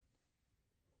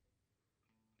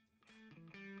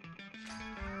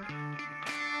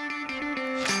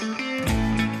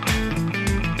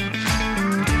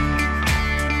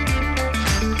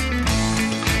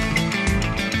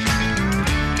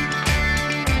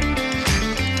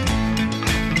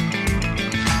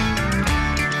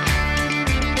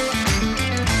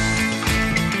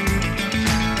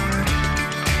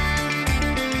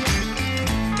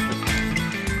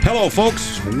Hello,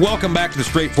 folks. Welcome back to the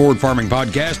Straightforward Farming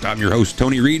Podcast. I'm your host,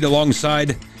 Tony Reed,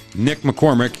 alongside Nick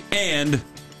McCormick and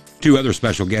two other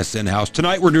special guests in-house.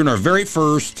 Tonight, we're doing our very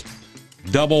first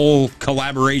double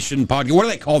collaboration podcast. What do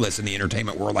they call this in the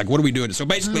entertainment world? Like, what are we doing? So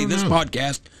basically, this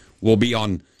podcast will be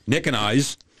on Nick and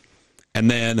I's, and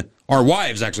then our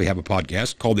wives actually have a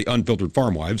podcast called The Unfiltered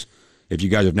Farm Wives. If you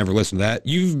guys have never listened to that,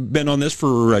 you've been on this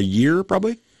for a year,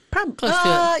 probably? Probably close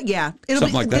to it. Yeah. It'll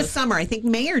Something be like that. this summer. I think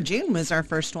May or June was our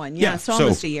first one. Yeah, so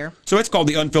almost a year. So it's called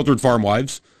The Unfiltered Farm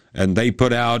Wives, and they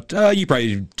put out, you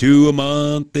probably do 2 a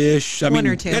month-ish. One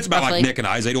or two. It's about Roughly. like Nick and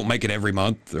I's. They don't make it every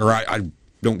month, or I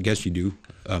don't guess you do.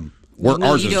 You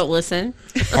don't listen.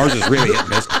 Ours is really hit and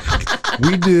miss.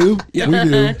 We do. Yeah.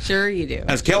 We do. Sure you do.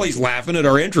 As Kelly's laughing at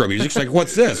our intro music, she's like,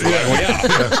 what's this? Well,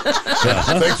 yeah.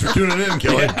 Thanks for tuning in,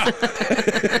 Kelly.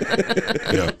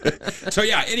 So,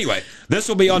 anyway, this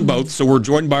will be on both. So we're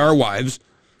joined by our wives.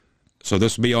 So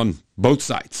this will be on both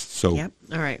sites. So Yep.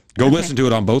 All right. go listen to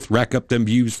it on both. Rack up them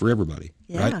views for everybody.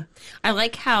 Yeah. Right? I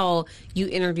like how you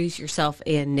introduce yourself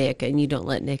and Nick, and you don't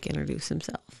let Nick introduce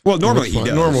himself. Well, normally he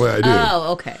does. Normally I do.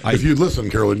 Oh, okay. If you'd listen,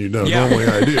 Carolyn, you'd know. Yeah. Normally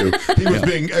I do. He was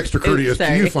being extra courteous to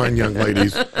sorry. you fine young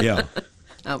ladies. Yeah.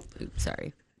 Oh, oops,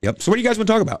 sorry. Yep. So what do you guys want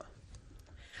to talk about?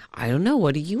 I don't know.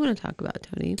 What do you want to talk about,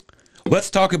 Tony?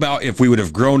 Let's talk about if we would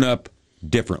have grown up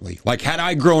differently. Like, had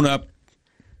I grown up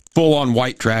full on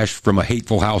white trash from a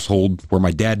hateful household where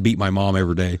my dad beat my mom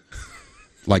every day,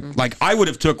 like I would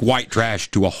have took white trash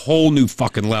to a whole new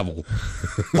fucking level.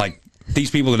 Like,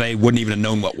 these people today wouldn't even have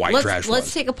known what white trash was.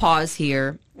 Let's take a pause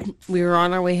here. We were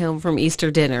on our way home from Easter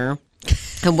dinner,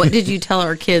 and what did you tell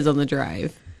our kids on the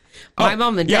drive? My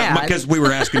mom and dad. Yeah, because we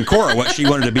were asking Cora what she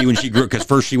wanted to be when she grew up. Because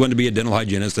first she wanted to be a dental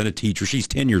hygienist, then a teacher. She's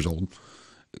 10 years old,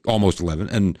 almost 11.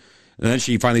 And then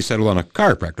she finally settled on a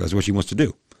chiropractor. That's what she wants to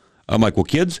do. I'm like, well,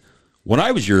 kids, when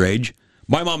I was your age,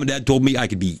 my mom and dad told me I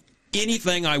could be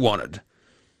anything I wanted.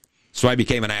 So I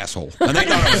became an asshole. And they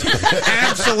thought it was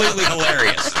absolutely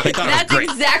hilarious. They thought That's it was great.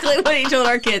 exactly what he told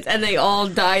our kids, and they all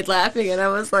died laughing. And I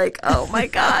was like, "Oh my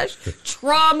gosh,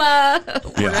 trauma!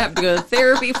 We're gonna have to go to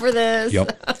therapy for this."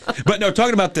 Yep. But no,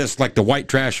 talking about this, like the white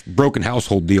trash, broken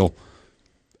household deal,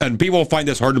 and people find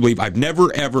this hard to believe. I've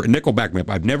never, ever, and Nick will back me up,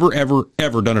 I've never, ever,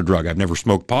 ever done a drug. I've never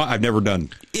smoked pot. I've never done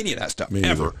any of that stuff,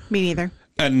 ever. Me neither.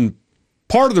 And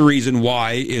part of the reason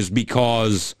why is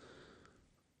because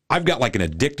I've got like an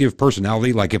addictive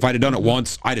personality. Like if I'd have done it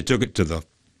once, I'd have took it to the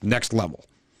next level,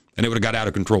 and it would have got out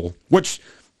of control. Which,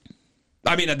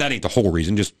 I mean, that ain't the whole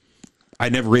reason. Just I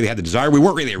never really had the desire. We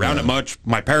weren't really around it much.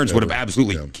 My parents would have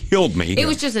absolutely killed me. It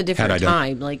was just a had I different done it.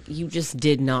 time. Like you just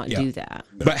did not do that.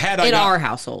 But had I in got, our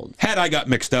household, had I got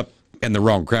mixed up in the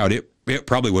wrong crowd, it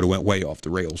probably would have went way off the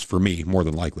rails for me, more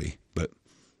than likely. But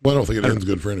Well, I don't think it ends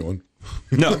good for anyone,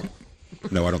 no,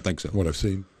 I don't think so. what I've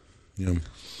seen. Yeah.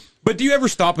 But do you ever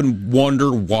stop and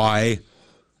wonder why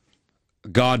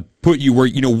God put you where,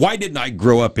 why didn't I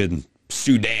grow up in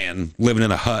Sudan living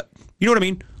in a hut? You know what I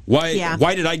mean?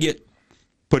 Why did I get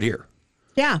put here?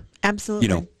 Yeah,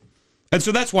 absolutely. And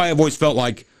so that's why I've always felt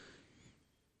like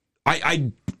I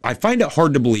find it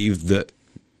hard to believe that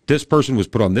this person was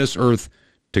put on this earth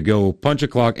to go punch a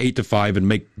clock 8 to 5 and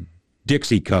make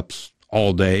Dixie cups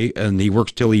all day, and he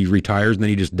works till he retires and then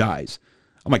he just dies.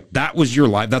 I'm like, that was your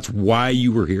life. That's why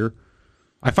you were here.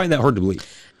 I find that hard to believe.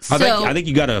 I think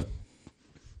you got to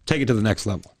take it to the next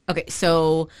level. okay,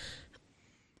 so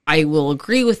I will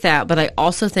agree with that, but I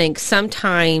also think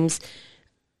sometimes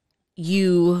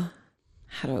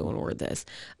how do I want to word this?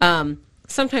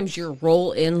 Sometimes your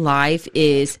role in life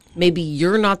is maybe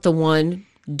you're not the one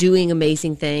doing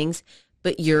amazing things,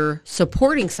 but you're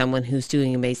supporting someone who's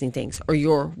doing amazing things, or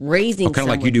you're raising Kind of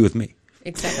someone. like you do with me.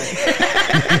 Exactly.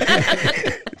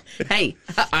 Hey,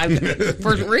 I'm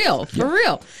for real.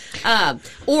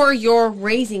 Or you're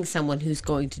raising someone who's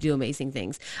going to do amazing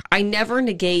things. I never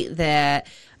negate that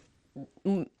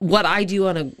what I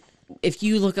do if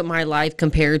you look at my life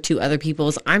compared to other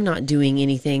people's, I'm not doing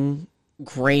anything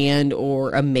grand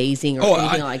or amazing or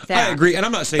anything like that. I agree. And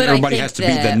I'm not saying But everybody I think has to be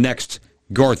the that- next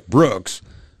Garth Brooks,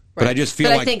 but I just feel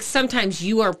but like I think sometimes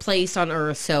you are placed on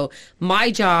earth. So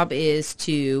my job is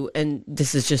to, and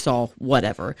this is just all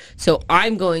whatever. So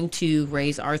I'm going to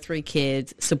raise our 3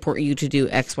 kids, support you to do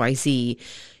X, Y, Z.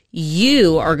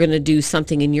 You are going to do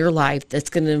something in your life that's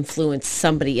going to influence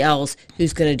somebody else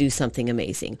who's going to do something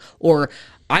amazing. Or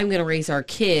I'm going to raise our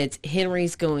kids.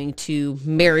 Henry's going to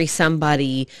marry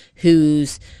somebody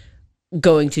who's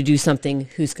going to do something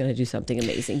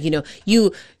amazing.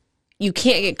 you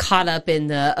can't get caught up in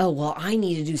the, oh, well, I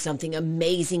need to do something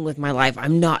amazing with my life.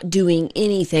 I'm not doing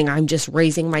anything. I'm just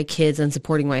raising my kids and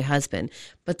supporting my husband.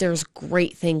 But there's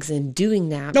great things in doing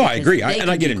that. No, I agree. And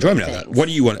I get enjoyment out of that. What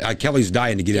do you want? Kelly's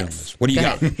dying to get in on this. What do you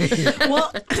got?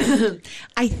 Well,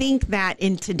 I think that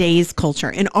in today's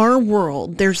culture, in our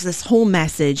world, there's this whole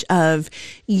message of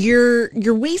you're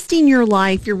wasting your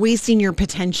life, you're wasting your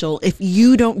potential if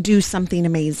you don't do something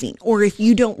amazing, or if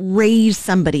you don't raise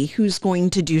somebody who's going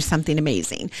to do something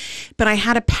amazing. But I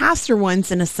had a pastor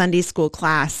once in a Sunday school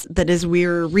class that as we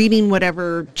were reading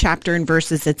whatever chapter and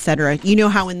verses, etc., you know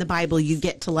how in the Bible you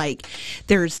get to like,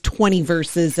 there's 20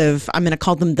 verses of, I'm going to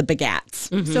call them the begats.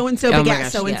 Mm-hmm. So-and-so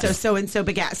begat, so-and-so, so-and-so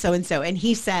begat, so-and-so. And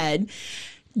he said,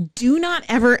 do not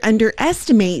ever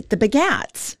underestimate the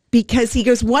begats, because he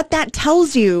goes, what that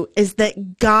tells you is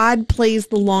that God plays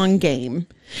the long game.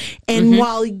 And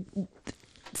while,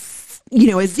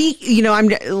 Ezekiel, I'm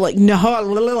like,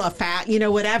 no, fat,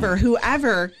 whatever,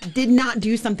 whoever did not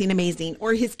do something amazing,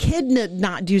 or his kid did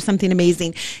not do something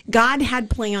amazing, God had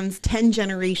plans 10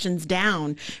 generations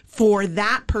down for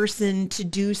that person to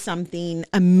do something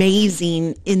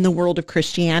amazing in the world of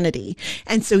Christianity.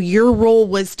 And so your role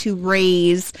was to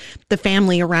raise the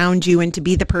family around you and to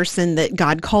be the person that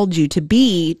God called you to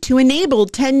be, to enable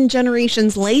 10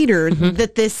 generations later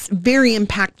that this very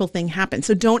impactful thing happened.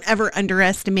 So don't ever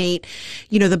underestimate,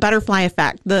 the butterfly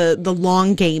effect, the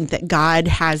long game that God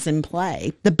has in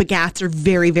play. The begats are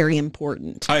very, very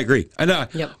important. I agree. And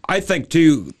I think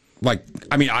too,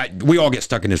 we all get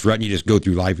stuck in this rut and you just go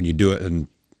through life and you do it. And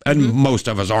most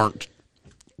of us aren't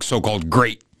so-called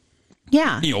great,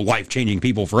 life-changing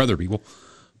people for other people.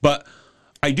 But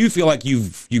I do feel like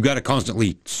you've got to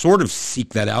constantly sort of seek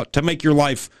that out to make your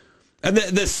life, and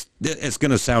this it's going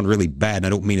to sound really bad, and I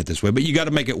don't mean it this way, but you got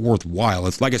to make it worthwhile.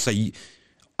 It's like I say,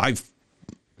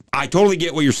 I totally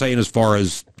get what you're saying as far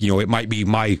as, it might be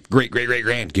my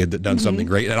great-great-great-grandkid that done something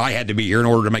great, and I had to be here in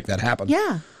order to make that happen.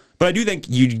 Yeah. But I do think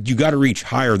you got to reach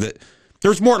higher, that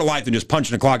there's more to life than just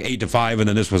punching a clock 8 to 5 and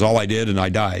then this was all I did and I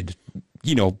died.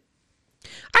 I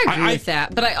agree with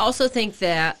that, but I also think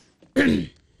that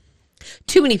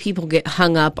too many people get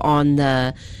hung up on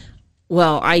the,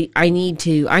 well, I need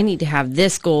to have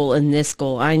this goal and this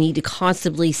goal. I need to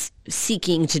constantly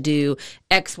seeking to do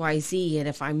X, Y, Z, and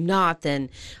if I'm not, then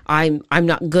I'm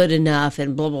not good enough,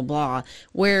 and blah blah blah.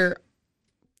 Where,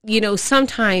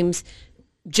 sometimes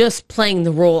just playing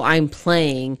the role I'm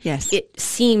playing, it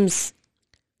seems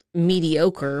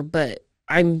mediocre, but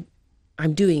I'm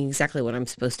doing exactly what I'm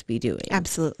supposed to be doing.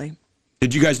 Absolutely.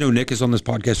 Did you guys know Nick is on this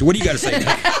podcast? What do you got to say, Nick?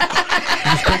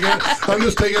 I'm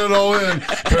just taking it all in,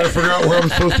 trying to figure out where I'm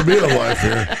supposed to be in life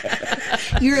here.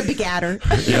 You're a begatter.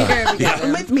 Yeah. You're a begatter.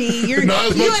 Yeah. With me, you're not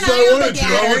as much as I wanted to.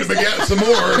 I wanted to begat some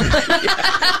more.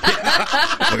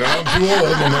 I'm too old.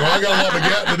 I'm like, I got a lot of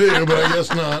begatting to do, but I guess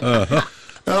not.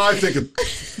 And I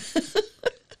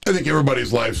think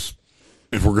everybody's life's,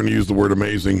 if we're going to use the word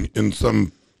amazing, in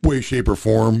some way, shape, or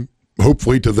form,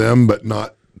 hopefully to them, but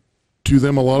not to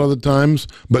them a lot of the times.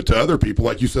 But to other people,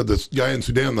 like you said, this guy in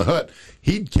Sudan, the hut,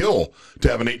 he'd kill to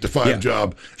have an 8 to 5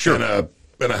 job in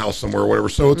a house somewhere or whatever.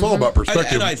 So it's all about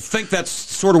perspective. And I think that's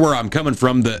sort of where I'm coming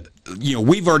from, that,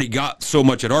 we've already got so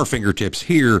much at our fingertips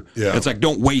here. Yeah. It's like,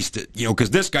 don't waste it,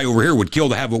 because this guy over here would kill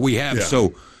to have what we have. Yeah.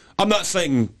 So I'm not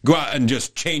saying go out and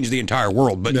just change the entire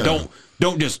world, but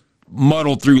don't just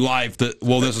muddle through life that,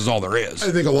 this is all there is.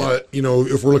 I think a lot,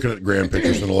 if we're looking at grand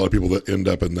pictures and a lot of people that end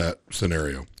up in that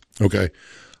scenario, okay,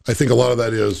 I think a lot of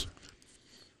that is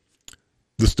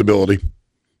the stability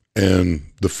and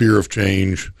the fear of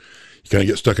change. You kind of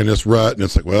get stuck in this rut, and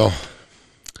it's like, well,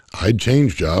 I'd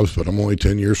change jobs, but I'm only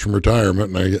 10 years from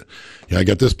retirement, and I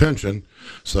get this pension,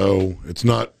 so it's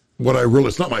not what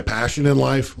it's not my passion in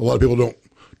life. A lot of people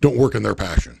don't work in their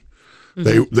passion.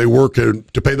 Mm-hmm. They work to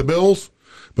pay the bills,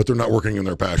 but they're not working in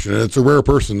their passion. And it's a rare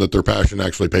person that their passion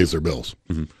actually pays their bills.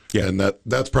 Mm-hmm. Yeah, and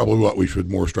that's probably what we should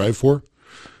more strive for.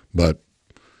 But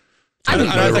I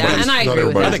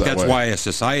think that's why as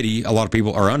society, a lot of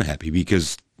people are unhappy,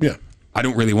 because I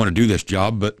don't really want to do this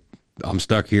job, but I'm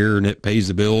stuck here and it pays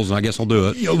the bills, and I guess I'll do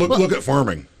it. Look at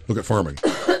farming. Look at farming.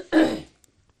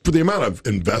 For the amount of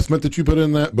investment that you put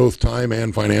in that, both time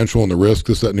and financial, and the risk,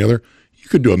 this, that, and the other, you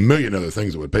could do a million other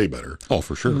things that would pay better. Oh,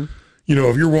 for sure. Mm-hmm.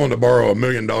 If you're willing to borrow $1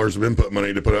 million of input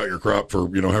money to put out your crop for,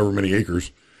 however many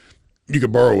acres, you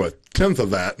could borrow 1/10 of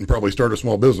that and probably start a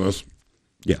small business.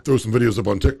 Yeah. Throw some videos up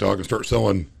on TikTok and start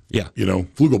selling,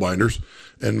 flugel binders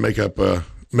and make a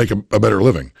better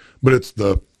living. But it's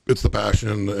the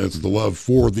passion, it's the love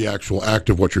for the actual act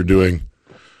of what you're doing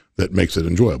that makes it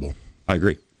enjoyable. I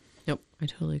agree. Yep, I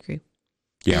totally agree.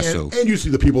 Yeah. And you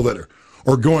see the people that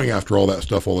are going after all that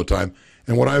stuff all the time.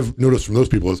 And what I've noticed from those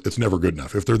people is it's never good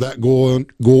enough. If they're that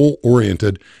goal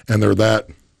oriented and they're that,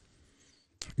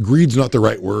 greed's not the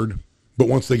right word, but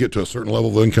once they get to a certain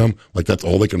level of income, like that's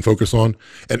all they can focus on,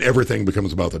 and everything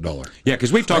becomes about the dollar. Yeah,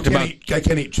 because we've talked about... I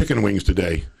can't eat chicken wings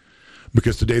today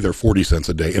because today they're 40 cents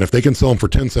a day. And if they can sell them for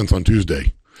 10 cents on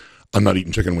Tuesday, I'm not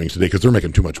eating chicken wings today because they're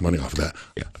making too much money off of that.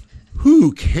 Yeah.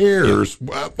 Who cares?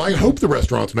 Yeah. I hope the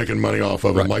restaurant's making money off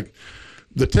of them. Like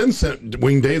the 10-cent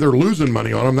wing day, they're losing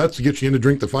money on them. That's to get you in to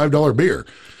drink the $5 beer.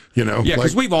 You know? Yeah,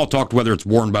 because we've all talked, whether it's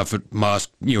Warren Buffett, Musk,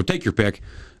 take your pick,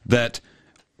 that...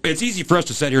 It's easy for us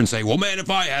to sit here and say, well, man, if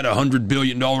I had $100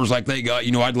 billion like they got,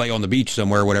 I'd lay on the beach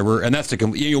somewhere or whatever. And that's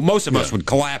most of us would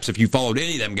collapse if you followed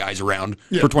any of them guys around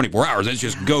for 24 hours. It's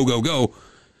just go, go, go.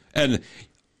 And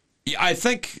I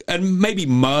think, and maybe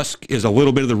Musk is a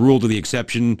little bit of the rule to the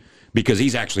exception because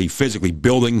he's actually physically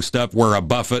building stuff where a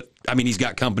Buffett, he's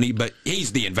got company, but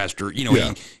he's the investor.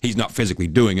 He's not physically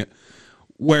doing it.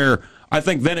 Where I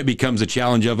think then it becomes a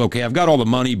challenge of, okay, I've got all the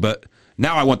money, but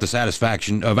now I want the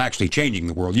satisfaction of actually changing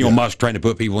the world. Musk trying to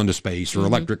put people into space or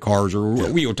electric cars or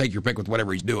take your pick with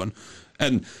whatever he's doing.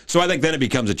 And so I think then it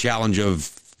becomes a challenge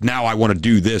of now I want to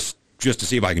do this just to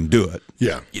see if I can do it.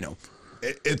 Yeah.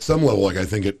 At some level, like I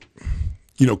think it,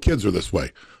 kids are this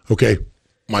way. Okay,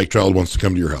 my child wants to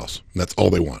come to your house. And that's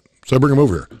all they want. So I bring them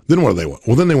over here. Then what do they want?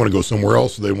 Well, then they want to go somewhere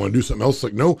else. They want to do something else.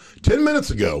 Like, no, 10 minutes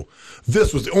ago,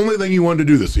 this was the only thing you wanted to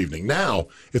do this evening. Now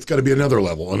it's got to be another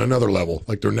level and another level.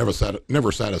 Like they're never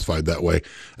satisfied that way.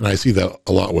 And I see that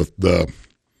a lot with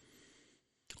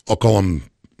I'll call them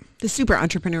the super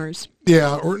entrepreneurs.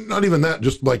 Yeah, or not even that.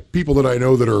 Just like people that I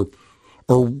know that are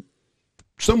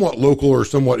somewhat local or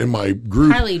somewhat in my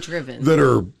group, highly driven, that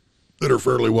are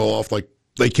fairly well off. Like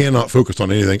they cannot focus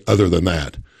on anything other than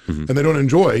that. Mm-hmm. And they don't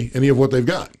enjoy any of what they've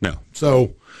got. No.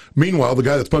 So, meanwhile, the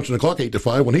guy that's punching the clock 8 to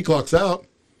 5, when he clocks out,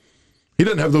 he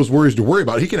doesn't have those worries to worry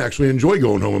about. He can actually enjoy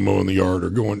going home and mowing the yard or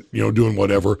going, doing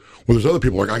whatever. Well, there's other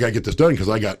people like, I got to get this done because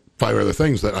I got 5 other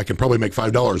things that I can probably make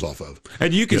 $5 off of.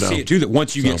 And you can see it, too, that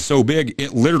once you get so big,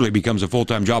 it literally becomes a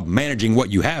full-time job managing what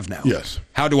you have now. Yes.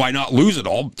 How do I not lose it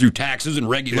all through taxes and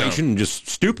regulation and just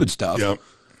stupid stuff? Yeah.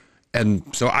 And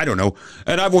so I don't know.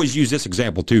 And I've always used this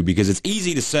example, too, because it's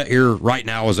easy to sit here right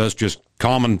now as us just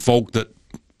common folk that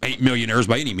ain't millionaires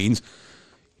by any means.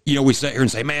 We sit here and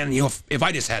say, man, if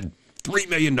I just had $3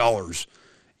 million,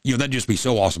 that'd just be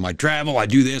so awesome. I'd travel, I'd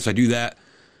do this, I'd do that.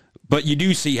 But you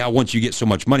do see how once you get so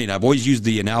much money, and I've always used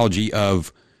the analogy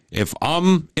of if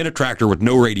I'm in a tractor with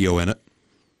no radio in it,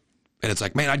 and it's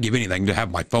like, man, I'd give anything to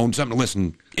have my phone, something to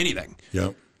listen, anything. Yeah.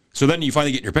 So then you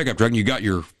finally get in your pickup truck and you got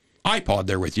your iPod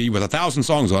there with you with 1,000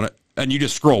 songs on it, and you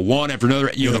just scroll one after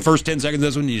another. The first 10 seconds of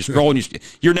this one, you scroll, and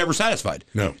you're never satisfied.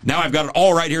 No. Now I've got it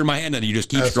all right here in my hand, and you just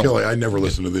keep scrolling. Kelly, I never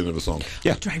listen to the end of a song.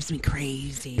 Yeah. It drives me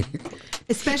crazy.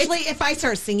 Especially if I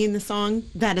start singing the song,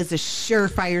 that is a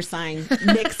surefire sign.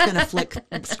 Nick's going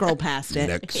to scroll past it.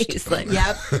 Next. He's like,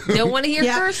 Yep. don't want to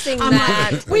hear cursing I'm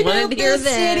that. like, we wanted moved to hear this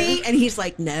this. city. And he's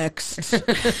like, next.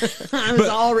 I was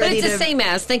all But ready it's to... the same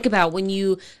as, think about when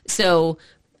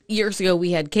years ago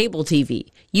we had cable TV.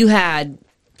 You had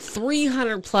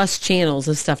 300 plus channels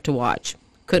of stuff to watch.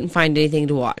 Couldn't find anything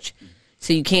to watch.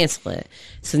 So you cancel it.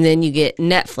 So then you get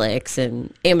Netflix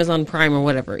and Amazon Prime or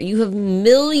whatever. You have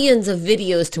millions of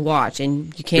videos to watch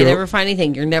and you can't ever find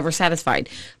anything. You're never satisfied.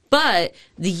 But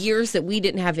the years that we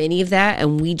didn't have any of that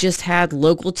and we just had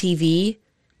local TV,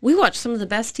 we watched some of the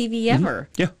best TV ever.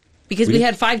 Yeah. Because we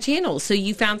had 5 channels, so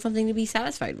you found something to be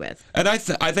satisfied with. And I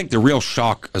think the real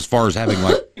shock as far as having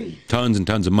tons and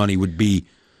tons of money would be,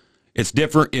 it's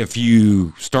different if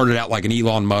you started out like an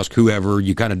Elon Musk, whoever,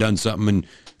 you kind of done something and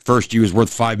first you was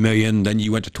worth $5 million, then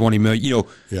you went to $20 million,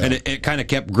 and it kind of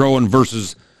kept growing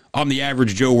versus I'm the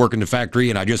average Joe working the factory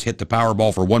and I just hit the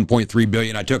Powerball for $1.3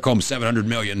 billion. I took home $700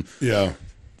 million. Yeah.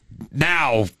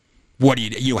 Now, what do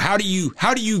you how do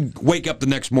you wake up the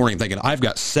next morning thinking, I've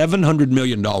got $700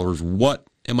 million. What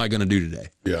am I going to do today?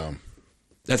 Yeah.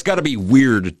 That's got to be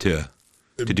weird to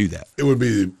do that. It would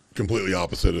be completely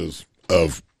opposite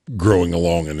of growing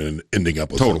along and then ending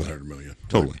up with $700 million.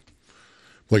 Totally.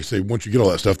 Like I say, once you get all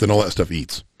that stuff, then all that stuff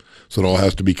eats. So it all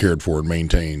has to be cared for and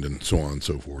maintained and so on and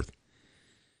so forth.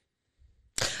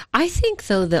 I think,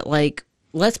 though, that,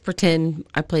 let's pretend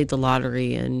I played the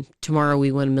lottery and tomorrow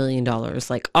we win $1 million.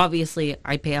 Obviously,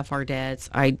 I pay off our debts.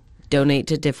 I donate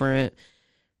to different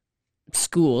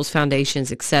schools,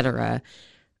 foundations, etc.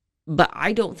 But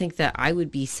I don't think that I would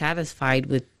be satisfied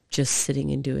with just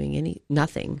sitting and doing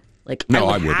nothing. Like, No,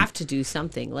 I I would wouldn't. have to do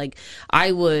something. Like,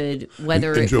 I would,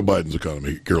 whether In Joe Biden's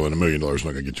economy, Carolyn, $1 million is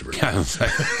not going to get you very far.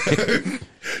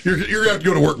 You're going to have to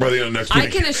go to work by the end of next week. I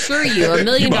can assure you, $1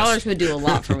 million would do a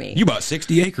lot for me. You bought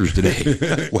 60 acres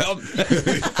today. Well,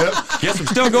 guess I'm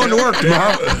still going to work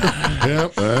tomorrow.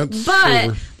 Yep, that's But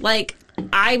over. like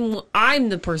I'm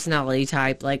the personality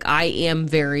type. Like, I am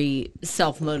very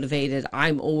self-motivated.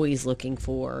 I'm always looking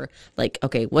for, like,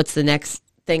 okay, what's the next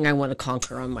thing I want to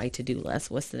conquer on my to-do list?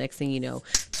 What's the next thing,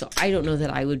 So I don't know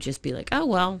that I would just be like, oh,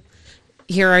 well,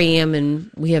 here I am and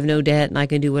we have no debt and I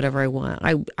can do whatever I want.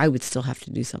 I would still have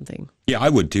to do something. Yeah, I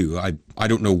would too. I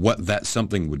don't know what that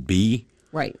something would be.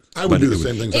 Right. I would do the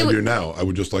same things I do now. I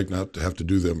would just like not to have to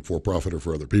do them for profit or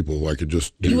for other people. I could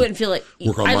just You wouldn't feel like,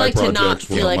 work on I'd my like to not projects,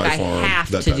 work feel on like my I farm,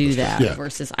 have that to type do of stuff. that Yeah.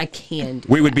 versus I can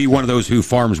do We would be one of those who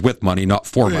farms with money, not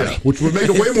for money. which would make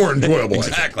it way more enjoyable. I think.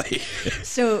 Exactly.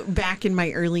 So back in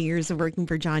my early years of working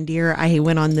for John Deere, I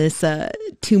went on this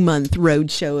 2-month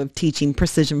road show of teaching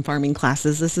precision farming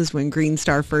classes. This is when Green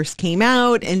Star first came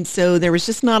out. And so there was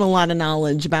just not a lot of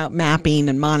knowledge about mapping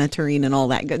and monitoring and all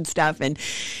that good stuff. And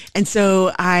so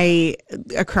I,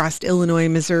 across Illinois,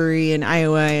 Missouri, and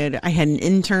Iowa, I had an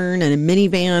intern and a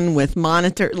minivan with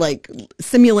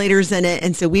simulators in it.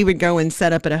 And so we would go and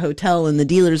set up at a hotel and the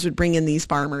dealers would bring in these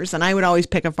farmers. And I would always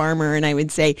pick a farmer and I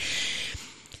would say,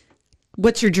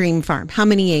 what's your dream farm? How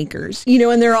many acres?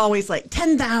 And they're always like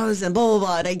 10,000, blah, blah,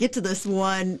 blah. And I get to this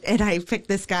one and I pick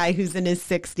this guy who's in his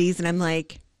 60s and I'm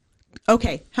like,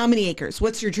 okay, how many acres?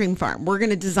 What's your dream farm? We're going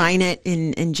to design it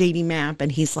in JD Map.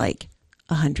 And he's like,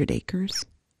 100 acres.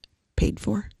 Paid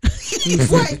for.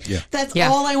 He's like, that's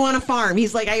all I want to farm.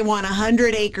 He's like, I want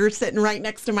 100 acres sitting right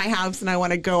next to my house and I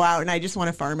want to go out and I just want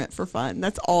to farm it for fun.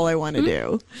 That's all I want to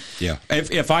do. Yeah.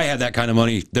 If I had that kind of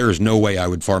money, there is no way I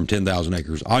would farm 10,000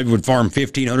 acres. I would farm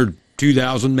 1,500,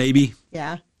 2,000 maybe.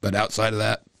 Yeah. But outside of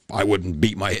that, I wouldn't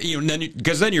beat my,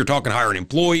 because then you're talking hiring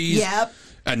employees. Yep.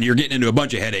 And you're getting into a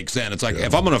bunch of headaches then. It's like,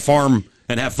 if I'm going to farm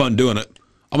and have fun doing it,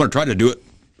 I'm going to try to do it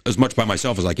as much by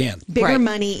myself as I can. Bigger Right.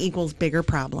 money equals bigger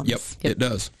problems. Yep. It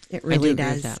does. It really I do agree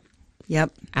with does. that.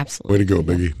 Yep. Absolutely. Way to go,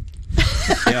 Biggie.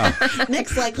 Yeah.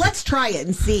 Nick's like, let's try it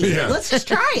and see. Yeah. Let's just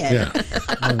try it. Yeah.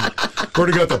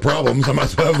 Already got the problems. I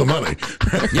must have the money.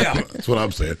 Yeah. That's what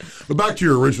I'm saying. But back to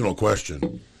your original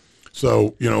question. So,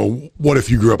 what if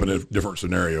you grew up in a different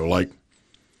scenario? Like,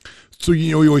 so,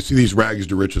 you always see these rags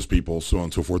to riches people, so on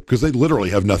and so forth, because they literally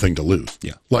have nothing to lose.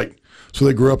 Yeah. Like, so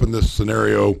they grew up in this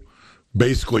scenario,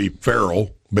 basically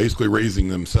feral, basically raising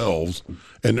themselves,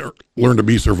 and learn to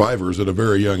be survivors at a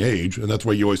very young age. And that's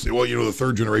why you always say, well, the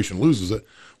third generation loses it.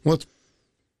 Well, it's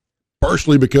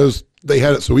partially because they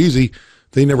had it so easy.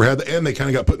 They never had and they kind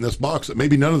of got put in this box that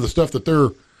maybe none of the stuff that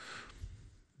they're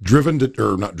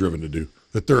not driven to do,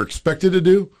 that they're expected to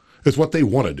do is what they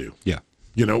want to do. Yeah.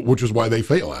 Which is why they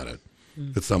fail at it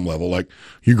at some level. Like,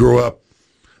 you grow up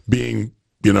being,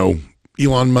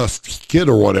 Elon Musk's kid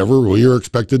or whatever. Well, you're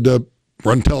expected to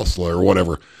run Tesla or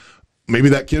whatever. Maybe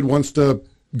that kid wants to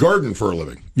garden for a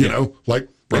living, like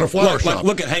run a flower shop.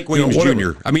 Look at Hank Williams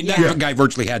whatever. Jr. I mean, that guy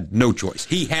virtually had no choice.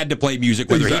 He had to play music,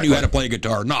 whether he knew how to play a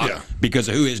guitar or not, because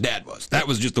of who his dad was. That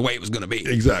was just the way it was going to be.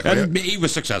 Exactly. And he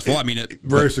was successful.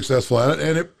 Very successful at it,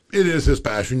 and it is his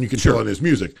passion. You can tell in his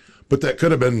music. But that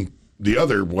could have been the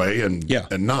other way and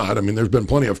not. I mean, there's been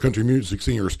plenty of country music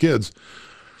singers' kids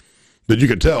that you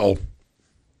could tell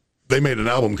they made an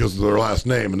album because of their last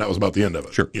name, and that was about the end of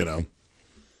it. Sure.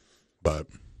 But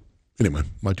anyway,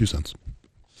 my 2 cents.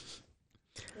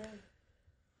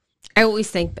 I always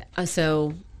think,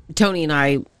 so Tony and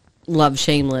I love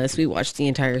Shameless. We watched the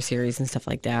entire series and stuff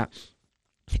like that.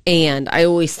 And I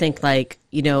always think, like,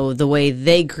 the way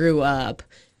they grew up,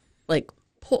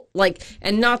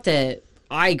 and not that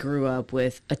I grew up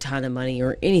with a ton of money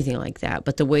or anything like that,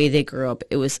 but the way they grew up,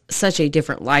 it was such a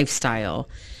different lifestyle.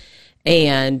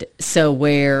 And so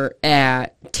where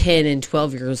at 10 and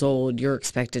 12 years old, you're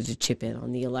expected to chip in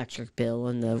on the electric bill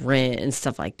and the rent and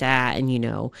stuff like that.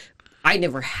 And, I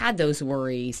never had those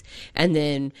worries. And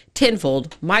then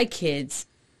tenfold, my kids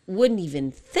wouldn't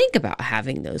even think about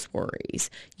having those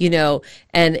worries,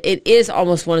 and it is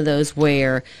almost one of those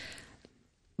where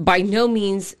by no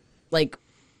means, like,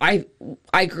 I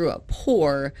grew up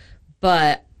poor,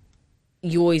 but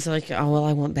you always like, oh, well,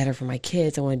 I want better for my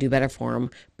kids. I want to do better for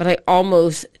them. But I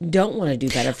almost don't want to do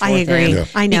better for them. I agree. Yeah.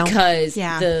 I know. Because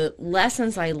the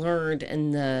lessons I learned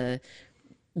and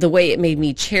the way it made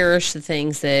me cherish the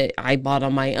things that I bought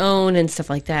on my own and stuff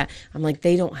like that, I'm like,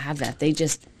 they don't have that. They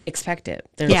just expect it.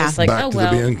 They're just like, back oh, to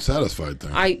well. the being satisfied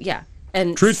thing.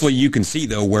 And truthfully, you can see,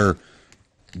 though, where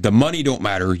the money don't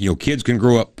matter. Kids can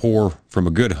grow up poor from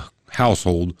a good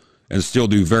household and still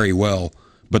do very well.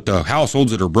 But the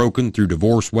households that are broken through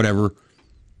divorce, whatever,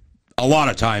 a lot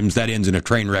of times that ends in a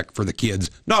train wreck for the kids.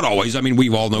 Not always. I mean,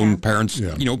 we've all known parents,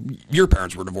 you know, your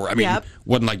parents were divorced. I mean,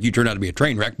 wasn't like you turned out to be a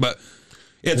train wreck, but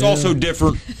it's also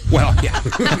different. Well,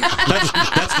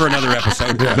 that's for another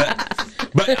episode.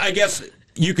 But I guess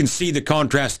you can see the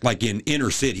contrast like in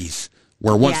inner cities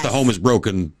where once the home is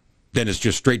broken, then it's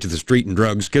just straight to the street and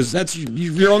drugs because that's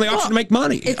your only option to make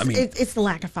money. It's the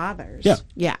lack of fathers.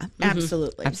 Yeah,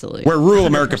 absolutely. Where rural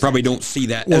America 100%. Probably don't see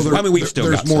that. Well, I mean, we've still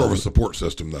there's got more some. of a support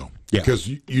system though, because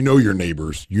you know your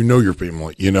neighbors, you know your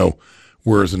family, you know.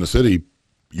 Whereas in the city,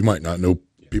 you might not know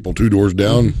people 2 doors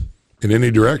down in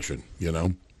any direction. You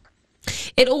know,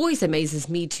 it always amazes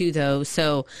me too, though.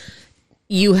 So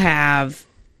you have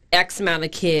X amount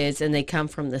of kids, and they come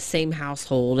from the same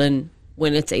household, and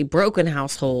when it's a broken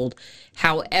household,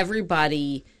 how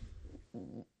everybody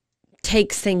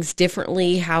takes things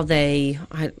differently, how they,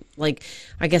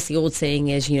 I guess the old saying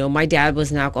is, you know, my dad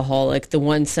was an alcoholic. The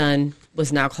one son was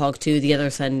an alcoholic too. The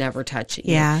other son never touched it.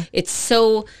 Yeah. It's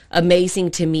so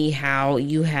amazing to me how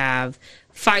you have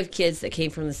 5 kids that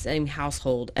came from the same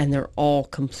household and they're all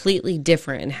completely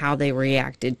different in how they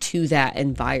reacted to that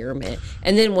environment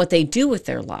and then what they do with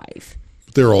their life.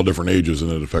 They're all different ages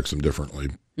and it affects them differently.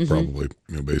 Probably,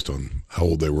 you know, based on how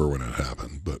old they were when it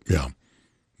happened. But yeah,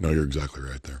 no, you're exactly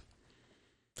right there.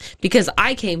 Because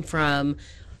I came from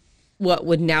what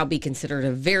would now be considered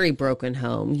a very broken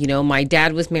home. You know, my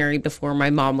dad was married before,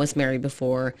 my mom was married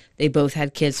before. They both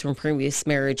had kids from previous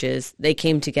marriages. They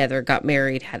came together, got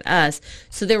married, had us.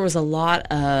 So there was a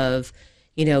lot of,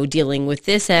 you know, dealing with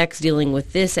this ex,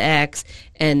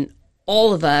 and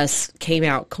all of us came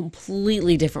out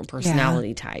completely different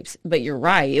personality types. But you're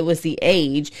right. It was the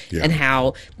age and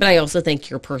how, but I also think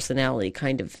your personality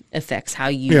kind of affects how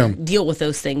you deal with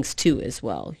those things too as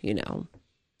well, you know.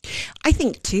 I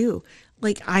think too,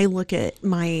 like I look at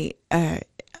my,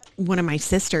 one of my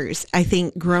sisters, I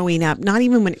think growing up, not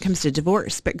even when it comes to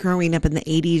divorce, but growing up in the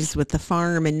 80s with the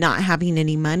farm and not having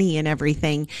any money and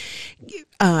everything,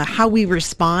 how we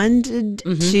responded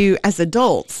to as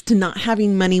adults to not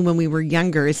having money when we were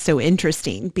younger is so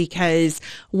interesting because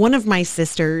one of my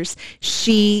sisters,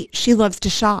 she loves to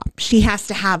shop. She has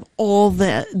to have all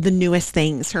the newest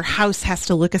things. Her house has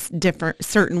to look a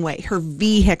certain way. Her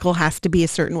vehicle has to be a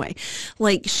certain way.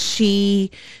 Like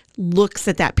she looks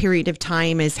at that period of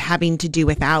time as having to do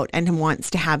without and wants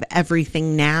to have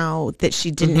everything now that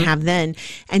she didn't have then.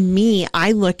 And me,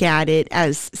 I look at it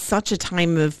as such a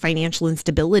time of financial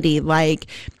instability. Like,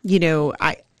 you know,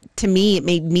 to me, it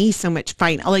made me so much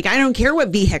fine. Like, I don't care what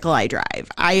vehicle I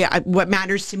drive. What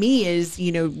matters to me is,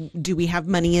 you know, do we have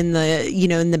money in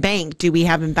the bank? Do we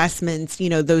have investments? You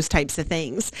know, those types of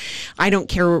things. I don't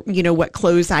care, you know, what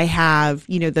clothes I have,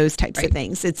 you know, those types of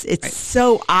things. It's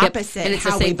so opposite and it's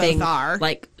how the same we both thing. are.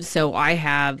 Like, so I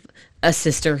have a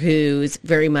sister who's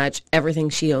very much everything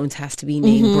she owns has to be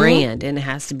name brand and it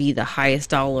has to be the highest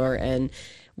dollar, and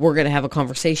we're going to have a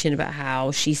conversation about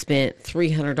how she spent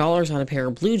 $300 on a pair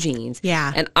of blue jeans.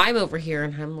 Yeah. And I'm over here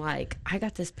and I'm like, I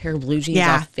got this pair of blue jeans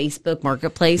off Facebook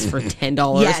Marketplace for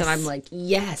 $10. Yes. And I'm like,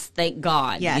 yes, thank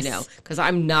God, Yes. you know, because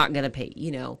I'm not going to pay,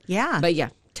 you know. Yeah. But yeah,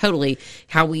 totally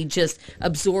how we just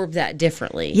absorb that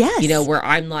differently. Yes. You know, where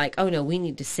I'm like, oh no, we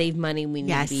need to save money. We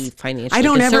need to be financially I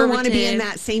don't ever conservative. want to be in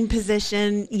that same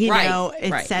position, you know,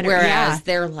 et cetera. Whereas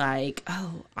they're like,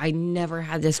 oh, I never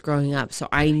had this growing up, so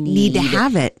I Need to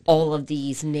have it. all of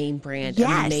these name brand,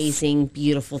 Yes. amazing,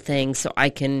 beautiful things so I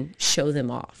can show them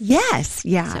off. Yes.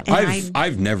 Yeah. So- And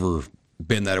I've never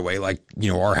been that way. Like,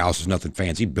 you know, our house is nothing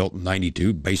fancy, built in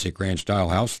 92, basic ranch style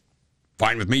house.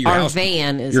 Fine with me. Your Our house,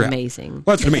 van is your- amazing.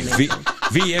 Well, that's what I mean.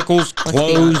 Vehicles, Let's be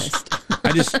clothes.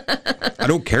 honest. I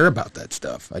don't care about that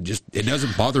stuff. It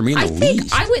doesn't bother me in I the think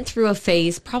least. I went through a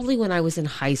phase probably when I was in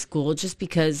high school just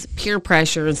because peer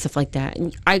pressure and stuff like that.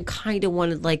 And I kind of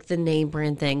wanted like the name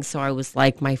brand thing. So I was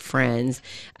like my friends.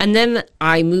 And then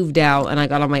I moved out and I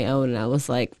got on my own and I was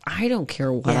like, I don't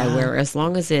care what I wear as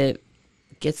long as it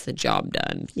gets the job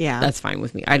done. Yeah. That's fine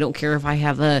with me. I don't care if I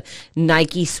have a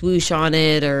Nike swoosh on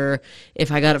it or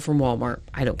if I got it from Walmart.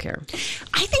 I don't care.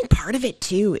 I think part of it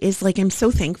too is like I'm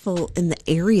so thankful in the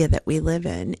area that we live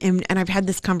in, and I've had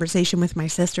this conversation with my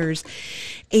sisters,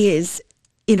 is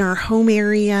in our home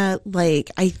area,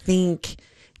 like I think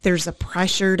there's a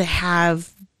pressure to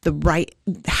have the right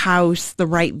house, the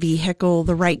right vehicle,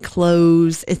 the right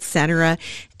clothes, etc.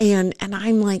 And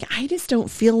I'm like, I just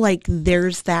don't feel like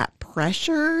there's that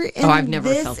pressure in I've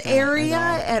never felt this that area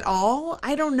at all.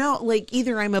 I don't know. Like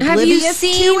either I'm Have you oblivious to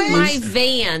seen it. my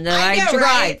van that I I, know, drive?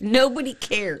 right? Nobody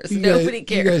cares. You Nobody guys,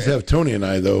 cares. You guys have Tony and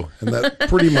I though, and that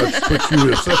pretty much puts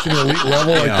you at such an elite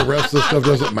level. Like Yeah. the rest of the stuff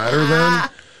doesn't matter then.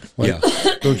 Like,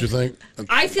 don't you think?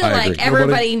 I feel I like agree.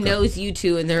 everybody knows you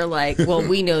two, and they're like, well,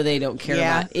 we know they don't care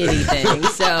Yeah. about anything.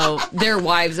 So their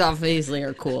wives obviously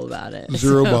are cool about it.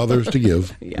 Zero bothers to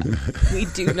give. Yeah, we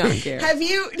do not care. Have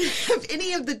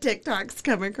any of the TikToks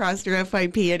come across your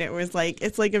FYP? And it was like,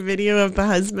 it's like a video of the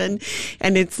husband,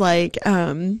 and it's like,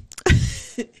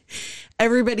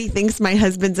 everybody thinks my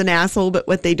husband's an asshole, but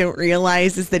what they don't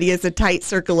realize is that he has a tight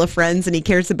circle of friends and he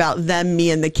cares about them, me,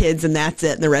 and the kids, and that's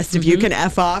it. And the rest of you can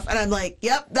F off. And I'm like,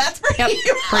 yep, that's pretty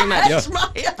much my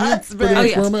husband. Oh,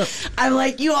 yeah. Where I'm at. I'm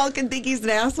like, you all can think he's an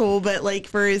asshole, but like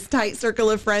for his tight circle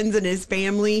of friends and his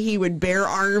family, he would bear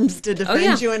arms to defend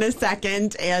yeah. you in a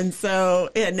second. And so,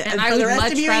 and I for the would rest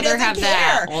much of you, he rather doesn't have care.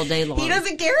 that all day long. He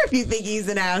doesn't care if you think he's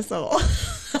an asshole.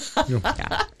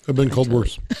 I've been called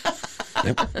worse.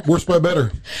 Worse by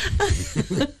better.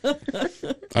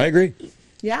 I agree.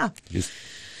 Yeah. Just,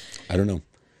 I don't know.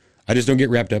 I just don't get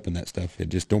wrapped up in that stuff. It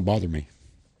just don't bother me.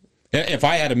 If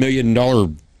I had $1 million,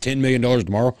 $10 million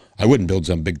tomorrow, I wouldn't build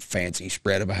some big fancy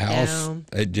spread of a house. No.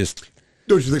 It just,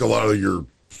 Don't you think a lot of your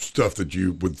stuff that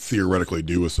you would theoretically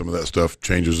do with some of that stuff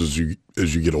changes as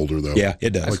you get older though? yeah,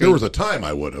 it does. Like there was a time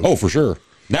I would have. Oh, for sure.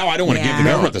 Now I don't want to give the Yeah.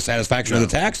 government the satisfaction of the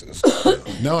taxes.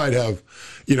 Now I'd have,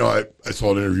 I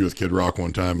saw an interview with Kid Rock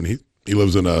one time, and he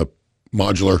lives in a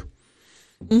modular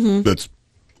that's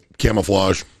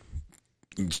camouflage.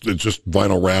 It's just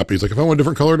vinyl wrap. He's like, if I want a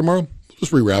different color tomorrow,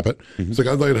 just rewrap it. He's like,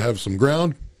 I'd like to have some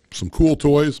ground, some cool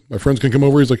toys. My friends can come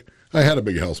over. He's like, I had a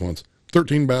big house once,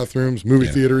 13 bathrooms, movie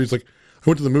theater. He's like, I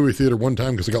went to the movie theater one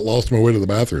time because I got lost on my way to the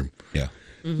bathroom. Yeah.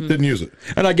 Didn't use it.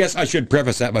 And I guess I should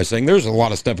preface that by saying there's a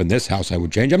lot of stuff in this house I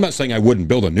would change. I'm not saying I wouldn't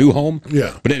build a new home.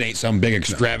 Yeah. But it ain't some big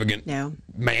extravagant No.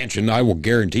 mansion. I will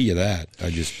guarantee you that.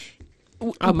 I just,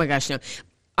 Oh my gosh, no.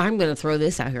 I'm going to throw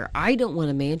this out here. I don't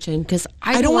want a mansion because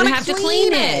I don't don't want to wanna have to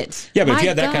clean clean it. it. yeah, but if My you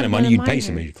had that God, kind of what money, a you'd pay minor.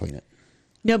 somebody to clean it.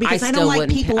 No, because I don't like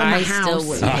people in my house. still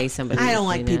wouldn't pay somebody. I to don't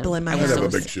like clean people it. in my I I'd would house. have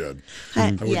a still- big shed. I-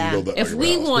 I wouldn't yeah. build that If big of a we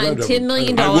house, but won I'd have $10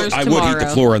 million I would eat the tomorrow.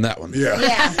 floor on that one. Yeah.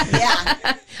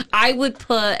 Yeah. I would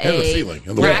put And the a ceiling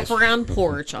and the walls. wraparound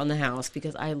porch on the house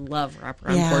because I love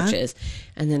wraparound Yeah. porches.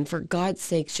 And then for God's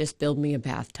sakes, just build me a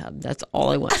bathtub. That's all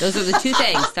I want. Those are the two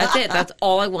things. That's it. That's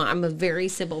all I want. I'm a very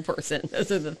simple person.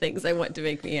 Those are the things I want to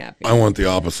make me happy. I want the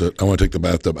opposite. I want to take the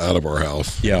bathtub out of our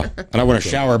house. Yeah. And I want a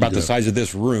shower about the size of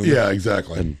this room. Yeah,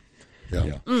 exactly.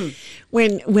 Yeah.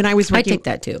 When I was I working, take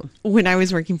that too. when I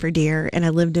was working for Deere, and I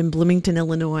lived in Bloomington,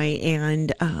 Illinois,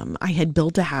 and I had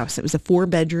built a house. It was a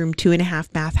 4-bedroom,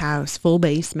 2.5 bath house, full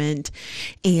basement,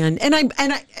 and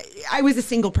I was a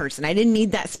single person. I didn't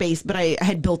need that space, but I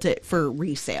had built it for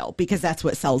resale because that's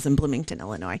what sells in Bloomington,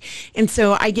 Illinois. And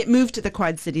so I get moved to the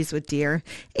Quad Cities with Deere,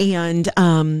 and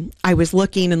I was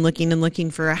looking and looking and looking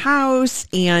for a house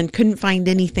and couldn't find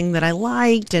anything that I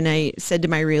liked. And I said to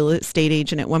my real estate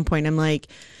agent at one point, I'm like,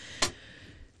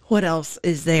 what else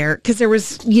is there? Because there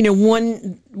was,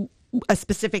 a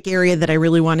specific area that I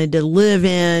really wanted to live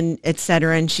in, et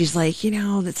cetera. And she's like,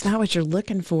 that's not what you're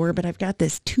looking for, but I've got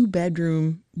this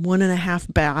 2-bedroom,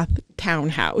 1.5 bath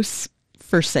townhouse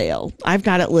for sale. I've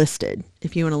got it listed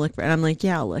if you want to look for it. I'm like,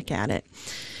 yeah, I'll look at it.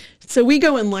 So we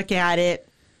go and look at it.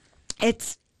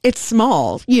 It's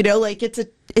small,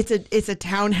 it's a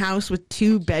townhouse with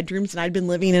 2 bedrooms, and I'd been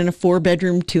living in a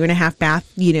 4-bedroom, 2.5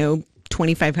 bath,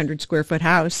 2,500 square foot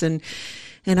house. And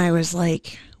I was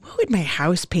like, what would my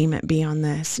house payment be on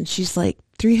this? And she's like,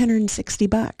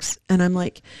 $360. And I'm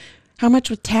like, how much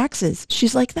with taxes?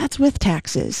 She's like, that's with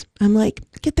taxes. I'm like,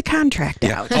 get the contract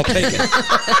out. I'll take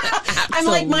it. I'm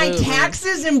like, my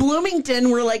taxes in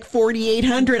Bloomington were like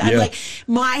 $4,800. I'm Yeah. like,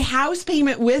 my house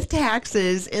payment with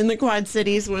taxes in the Quad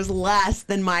Cities was less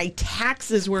than my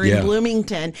taxes were Yeah. in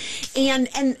Bloomington. And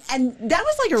that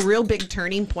was like a real big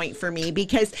turning point for me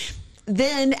because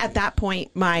then at that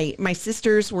point, my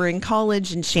sisters were in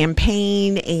college in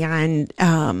Champaign, and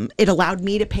it allowed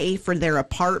me to pay for their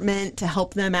apartment to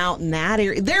help them out in that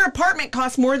area. Their apartment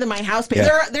cost more than my house payment.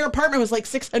 Yeah. Their apartment was like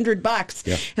 $600,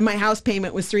 Yeah. and my house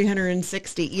payment was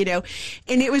 $360.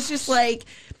 And it was just like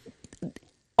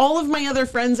all of my other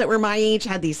friends that were my age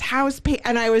had these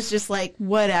and I was just like,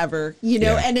 whatever,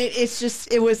 and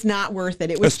it was not worth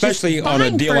it. It was especially just on a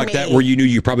fine deal for like me. that where you knew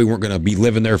you probably weren't going to be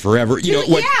living there forever.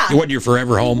 It wasn't your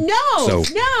forever home. No,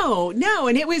 So, no,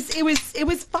 and it was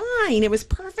fine. It was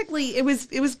perfectly. It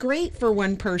was great for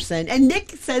one person. And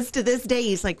Nick says to this day,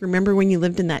 he's like, "Remember when you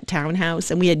lived in that townhouse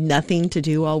and we had nothing to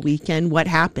do all weekend? What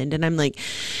happened?" And I'm like,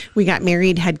 "We got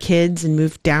married, had kids, and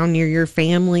moved down near your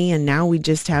family, and now we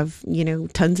just have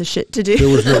tons of shit to do." There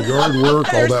was no yard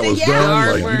work. All that was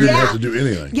done. Like, you didn't have to do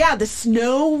anything. Yeah, the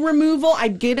snow removal.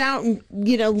 I'd get out and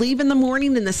leave in the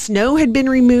morning, and the snow had been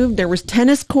removed. There was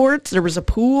tennis courts. There was a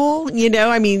pool.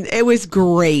 I mean, it was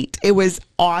great. It was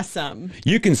awesome.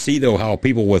 you can see, though, how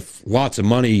people with lots of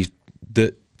money,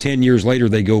 that 10 years later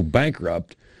they go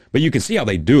bankrupt. But you can see how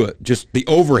they do it. Just the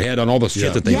overhead on all the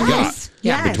shit that they've Yes, got.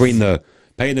 yes. Between the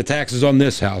paying the taxes on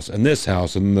this house and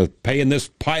the paying this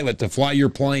pilot to fly your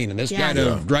plane and this guy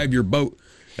to drive your boat.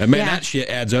 And man, that shit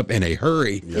adds up in a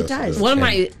hurry. It does. One of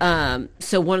my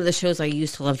one of the shows I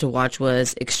used to love to watch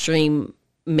was Extreme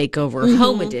Makeover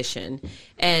Home Edition,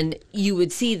 and you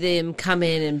would see them come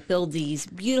in and build these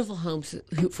beautiful homes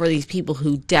for these people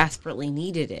who desperately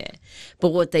needed it. But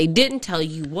what they didn't tell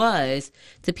you was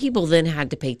the people then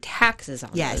had to pay taxes on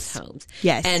those homes.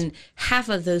 Yes. And half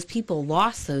of those people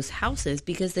lost those houses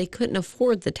because they couldn't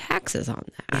afford the taxes on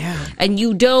that. Yeah. And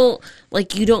you don't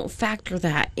factor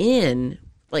that in.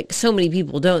 Like, so many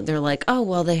people don't. They're like, oh,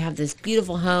 well, they have this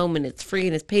beautiful home and it's free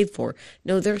and it's paid for.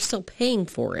 No, they're still paying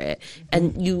for it.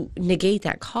 And you negate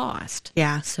that cost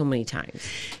so many times.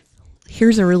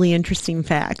 Here's a really interesting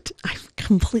fact. I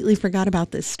completely forgot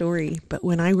about this story, but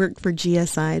when I worked for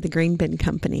GSI, the grain bin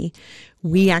company,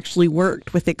 we actually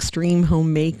worked with Extreme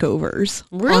Home Makeovers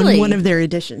on one of their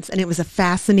editions, and it was a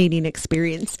fascinating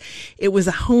experience. It was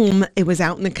a home, it was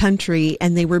out in the country,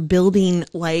 and they were building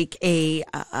like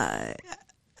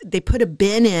they put a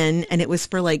bin in, and it was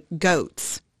for like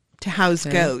goats, to house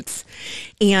goats.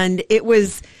 And it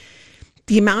was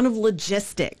the amount of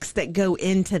logistics that go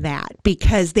into that,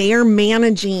 because they are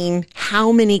managing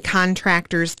how many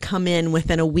contractors come in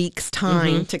within a week's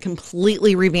time to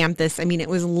completely revamp this. I mean, it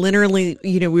was literally,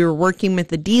 we were working with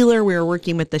the dealer, we were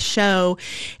working with the show,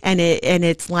 and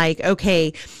it's like,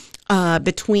 okay,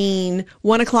 between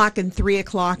 1 o'clock and 3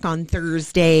 o'clock on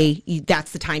Thursday,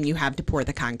 that's the time you have to pour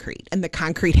the concrete. And the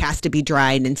concrete has to be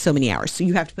dried in so many hours. So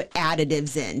you have to put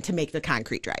additives in to make the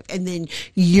concrete dry. And then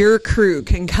your crew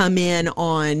can come in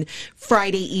on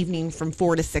Friday evening from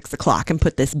 4 to 6 o'clock and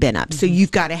put this bin up. So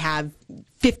you've got to have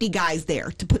 50 guys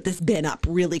there to put this bin up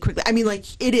really quickly. I mean, like,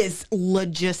 it is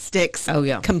logistics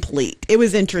complete. It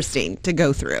was interesting to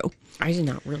go through. I did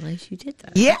not realize you did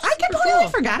that. Yeah, I completely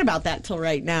forgot about that till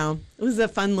right now. It was a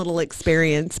fun little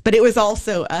experience, but it was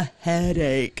also a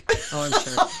headache. Oh, I'm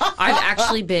sure. I've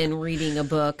actually been reading a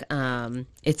book.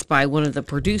 It's by one of the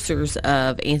producers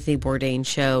of Anthony Bourdain's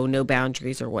show, No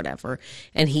Boundaries or whatever.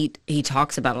 And he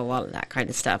talks about a lot of that kind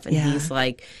of stuff. And he's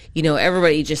like,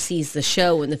 everybody just sees the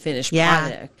show and the finished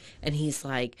product. And he's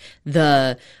like,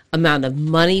 the amount of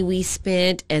money we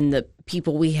spent and the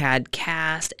people we had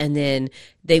cast, and then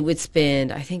they would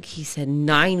spend, I think he said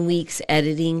 9 weeks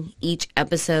editing each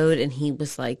episode. And he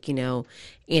was like,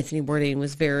 Anthony Bourdain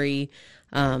was very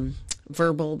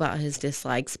verbal about his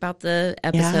dislikes about the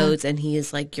episodes, and he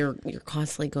is like, you're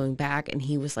constantly going back. And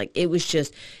he was like, it was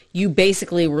just, you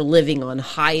basically were living on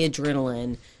high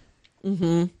adrenaline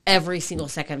every single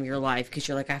second of your life, because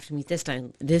you're like, I have to meet this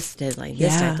deadline, this deadline,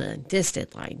 this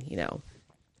deadline,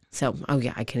 So,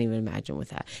 I can't even imagine with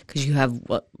that, because you have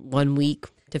 1 week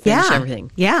to finish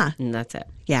everything. Yeah. And that's it.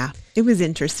 Yeah. It was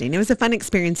interesting. It was a fun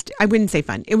experience. I wouldn't say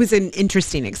fun. It was an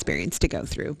interesting experience to go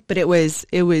through, but it was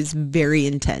very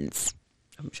intense.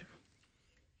 I'm sure.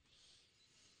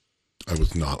 I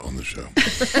was not on the show.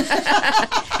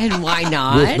 And why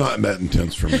not? It was not that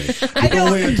intense for me. The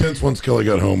only intense once Kelly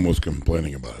got home was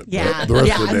complaining about it. Yeah. But the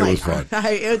rest of the day was fine.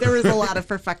 There was a lot of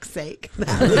for fuck's sake.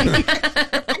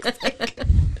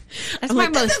 That's my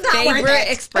most favorite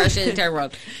expression in the entire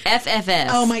world. FFS.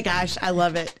 Oh my gosh, I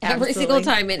love it. Every single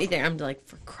time anything, I'm like,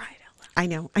 for crying out loud. I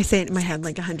know. I say it in my head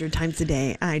like 100 times a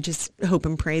day. I just hope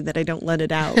and pray that I don't let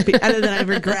it out. Other than I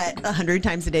regret 100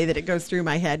 times a day that it goes through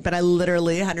my head. But I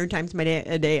literally 100 times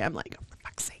a day, I'm like, oh, for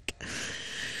fuck's sake.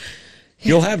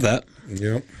 You'll have that.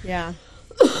 Yep. Yeah.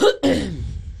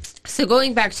 So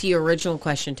going back to your original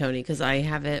question, Tony, because I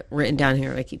have it written down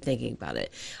here and I keep thinking about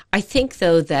it. I think,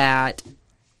 though, that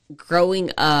growing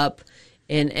up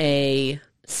in a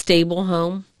stable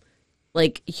home,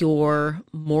 like, your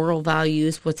moral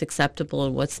values, what's acceptable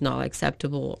and what's not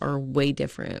acceptable, are way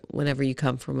different whenever you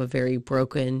come from a very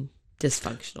broken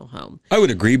dysfunctional home. I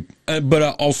would agree, but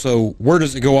also, where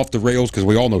does it go off the rails? Because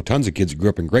we all know tons of kids that grew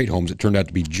up in great homes that turned out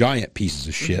to be giant pieces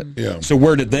of shit. Yeah. So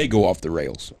where did they go off the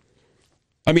rails?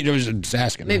 I mean, I was just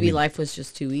asking. Maybe life was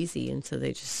just too easy, and so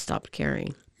they just stopped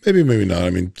caring. Maybe, maybe not. I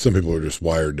mean, some people are just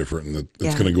wired different, and it's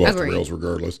Yeah. going to go off the Agreed. rails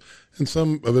regardless. And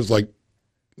some of it's like,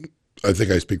 I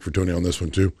think I speak for Tony on this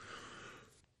one too.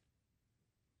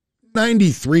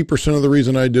 93% of the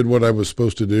reason I did what I was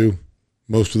supposed to do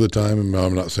most of the time, and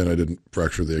I'm not saying I didn't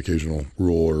fracture the occasional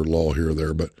rule or law here or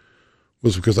there, but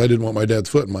was because I didn't want my dad's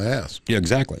foot in my ass. Yeah,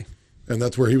 exactly. And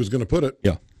that's where he was going to put it.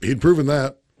 Yeah. He'd proven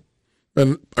that.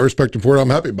 And I respect him for it. I'm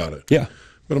happy about it. Yeah.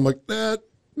 But I'm like, that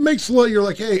makes a lot. You're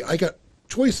like, hey, I got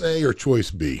choice A or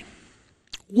choice B.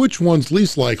 Which one's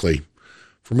least likely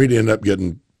for me to end up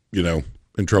getting,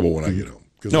 in trouble when I get home?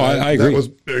 'Cause No, I agree.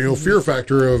 That was, fear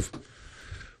factor of,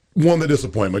 one, the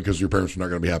disappointment because your parents are not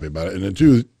going to be happy about it. And then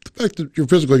two, the fact that you're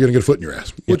physically going to get a foot in your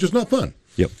ass, which is not fun.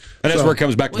 Yep. And that's So- where it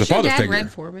comes back to Was the your father dad figure.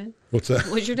 Red Foreman? What's that?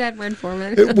 Was your dad Red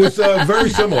Foreman? It was very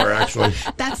similar, actually.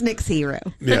 That's Nick's hero.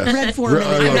 Yeah. Red Foreman.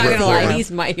 I I'm love not Red gonna lie, Foreman.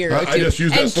 he's my hero I too. just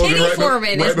used that And slogan Kitty right be-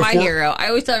 Foreman right is my before- hero. I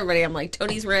always tell everybody, I'm like,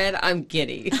 Tony's red, I'm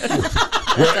Kitty.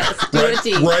 right,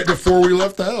 right before we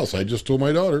left the house, I just told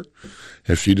my daughter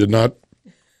if she did not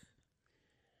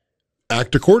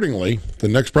act accordingly, the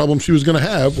next problem she was going to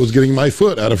have was getting my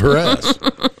foot out of her ass.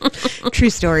 True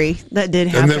story. That did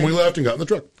happen. And then we left and got in the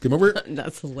truck. Came over here.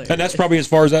 That's hilarious. And that's probably as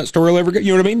far as that story will ever get.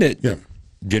 You know what I mean? That Yeah.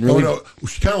 generally. Oh, no.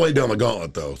 She kind of laid down the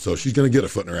gauntlet, though, so she's going to get a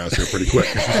foot in her ass here pretty quick.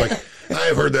 She's like,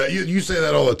 I've heard that. You say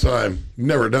that all the time. You've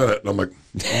never done it. And I'm like,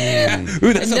 Ooh,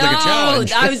 that sounds like a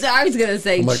challenge. I was gonna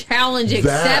say like, challenge that-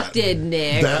 accepted,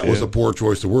 Nick. that was a poor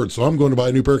choice of words. So I'm going to buy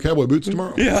a new pair of cowboy boots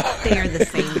tomorrow. Yeah. They are the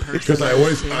same person. Because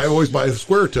I always buy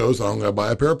square toes. I'm going to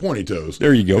buy a pair of pointy toes.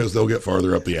 There you go. Because they'll get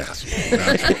farther up the ass.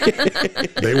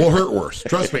 They will hurt worse.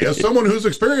 Trust me. As someone who's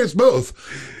experienced both,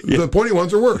 the pointy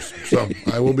ones are worse. So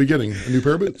I will be getting a new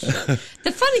pair of boots.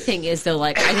 The funny thing is, though,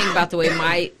 like I think about the way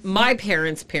my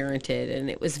parents parented, and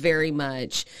it was very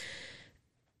much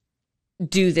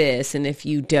do this, and if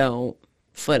you don't,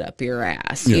 foot up your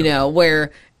ass. Yeah.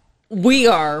 Where we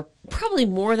are probably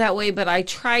more that way, but I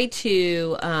try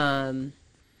to, I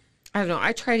don't know,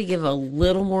 I try to give a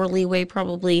little more leeway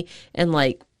probably, and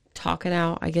like talk it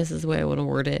out, I guess is the way I want to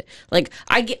word it. Like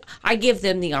I give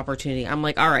them the opportunity. I'm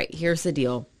like, all right, here's the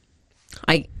deal.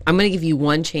 I'm going to give you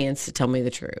one chance to tell me the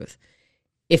truth.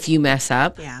 If you mess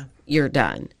up, you're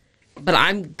done. But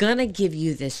I'm going to give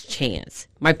you this chance.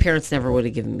 My parents never would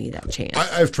have given me that chance.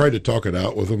 I've tried to talk it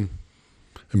out with them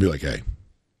and be like, hey,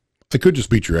 I could just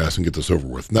beat your ass and get this over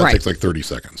with. And that Right. takes like 30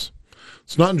 seconds.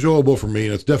 It's not enjoyable for me,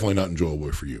 and it's definitely not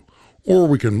enjoyable for you. Or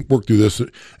we can work through this,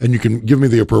 and you can give me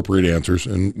the appropriate answers,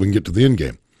 and we can get to the end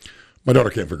game. My daughter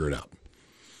can't figure it out.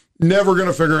 Never going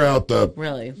to figure out the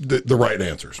right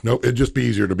answers. Nope, it'd just be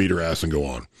easier to beat her ass and go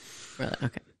on. Really?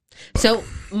 Okay. So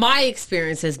my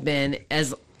experience has been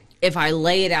as if I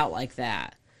lay it out like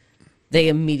that, they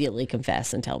immediately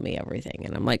confess and tell me everything.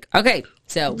 And I'm like, okay,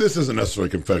 so. This isn't necessarily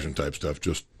confession type stuff.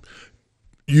 Just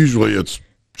usually it's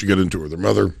you get into it with her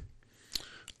mother.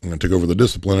 I'm going to take over the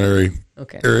disciplinary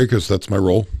area because that's my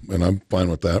role, and I'm fine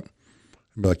with that.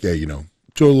 I'd be like, yeah,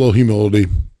 show a little humility,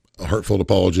 a heartfelt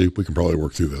apology. We can probably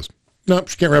work through this. Nope,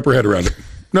 she can't wrap her head around it.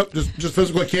 Nope, just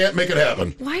physically can't make it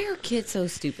happen. Why are kids so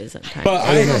stupid sometimes? But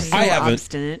I haven't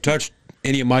obstinate. touched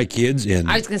any of my kids in.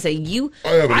 I was going to say, haven't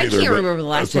I either, can't but remember the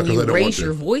last that's not time 'cause you I don't want raised to.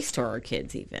 your voice to our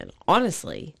kids even.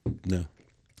 Honestly. No.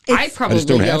 I probably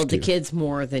don't have yell at to. the kids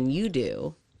more than you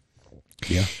do.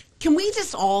 Yeah. Can we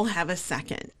just all have a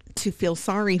second to feel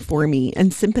sorry for me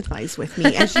and sympathize with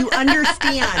me as you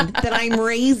understand that I'm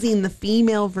raising the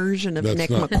female version of Nick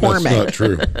McCormick? That's not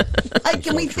true. Like,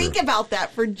 can we not true. think about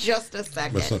that for just a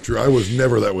second? That's not true. I was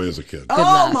never that way as a kid.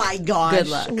 Oh my gosh. Good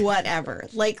luck. Whatever.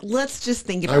 Like, let's just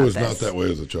think about I was this. not that way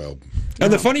as a child.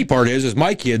 And the funny part is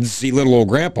my kids see little old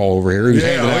grandpa over here who's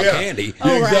handing out candy.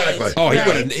 Oh, right. Exactly. Oh, he Right.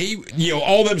 would have.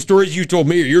 All them stories you told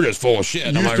me, you're just full of shit.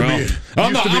 I'm Used like, to be- well, used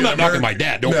I'm to be not an knocking American- my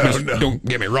dad. No. Don't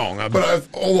get me wrong.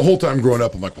 But the whole time growing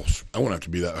up, I'm like, well, I won't have to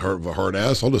be that hard of a hard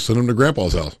ass. I'll just send him to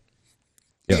Grandpa's house.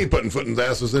 Yeah. He ain't putting foot in his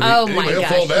asses. Oh, my He'll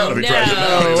gosh, fall down if he tries it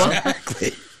now. no.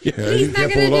 exactly. Yeah, He's you not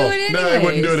can't gonna pull it do off. it No, he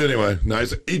wouldn't do anyways. it anyway. No,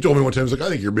 he told me one time, he's like, I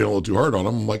think you're being a little too hard on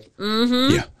him. I'm like,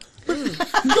 Yeah. go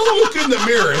look in the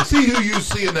mirror and see who you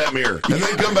see in that mirror. And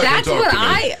then come back That's and talk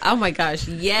what to me. oh my gosh,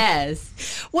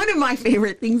 yes. One of my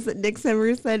favorite things that Nick's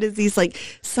ever said is he's like,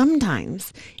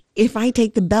 sometimes if I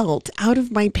take the belt out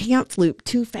of my pants loop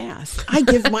too fast, I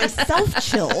give myself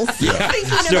chills thinking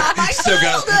about my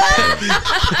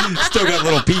childhood. Still got a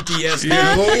little PTSD.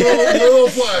 Yeah, little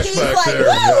flashback like, there. woo!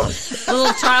 Yeah.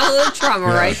 Little childhood trauma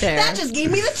right there. That just gave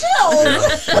me the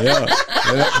chills.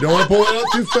 Yeah. Don't want to pull it out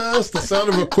too fast. The sound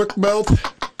of a quick belt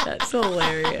That's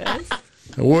hilarious.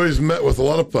 always met with a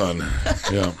lot of fun.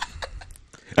 Yeah.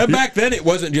 And back then, it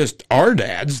wasn't just our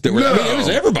dads that were. I mean, it was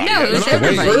everybody. No, it was And I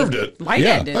everybody. deserved it. My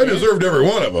Yeah. dad did. I deserved every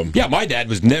one of them. Yeah, my dad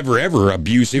was never ever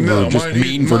abusive or just mine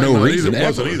mean for no mine reason. Either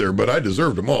wasn't ever. either, but I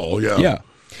deserved them all. Yeah. Yeah.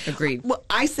 Agreed. Well,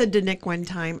 I said to Nick one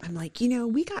time, I'm like,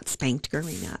 we got spanked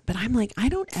growing up, but I'm like, I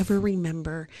don't ever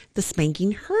remember the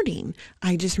spanking hurting.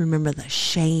 I just remember the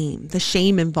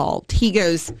shame involved. He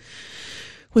goes,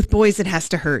 with boys, it has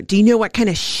to hurt. Do you know what kind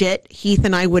of shit Heath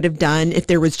and I would have done if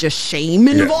there was just shame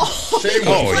involved? Shame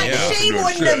Oh, was- yeah. Shame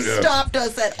wouldn't have stopped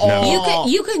us at all.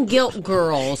 You can guilt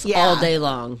girls Yeah. all day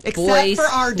long. Except Boys, for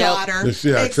our nope. daughter.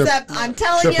 Yeah, except I'm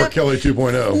telling except you. for Kelly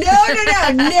 2.0. No.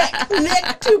 Nick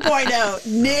 2.0.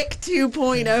 Nick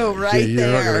 2.0 right Yeah, you're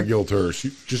not there. going to guilt her.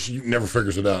 She never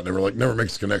figures it out. Never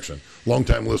makes a connection. Long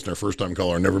time listener, first time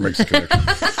caller, never makes a connection.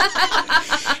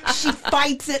 She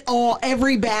fights it all,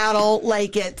 every battle,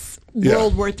 like it's Yeah.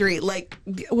 World War III. Like,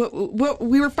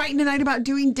 we were fighting tonight about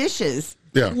doing dishes.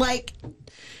 Yeah. Like,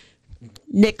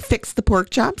 Nick fixed the pork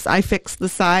chops. I fixed the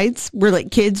sides. We're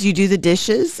like, kids, you do the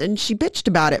dishes. And she bitched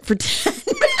about it for 10 minutes.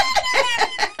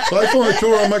 So I told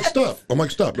her, I'm like, stop.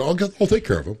 I'll take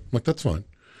care of them. I'm like, that's fine. I'm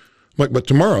like, but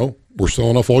tomorrow we're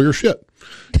selling off all your shit.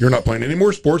 You're not playing any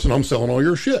more sports, and I'm selling all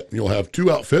your shit. You'll have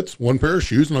 2 outfits, 1 pair of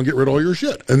shoes, and I'll get rid of all your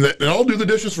shit. And I'll do the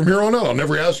dishes from here on out. I'll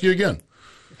never ask you again.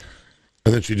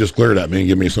 And then she just glared at me and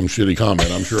gave me some shitty comment,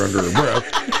 I'm sure under her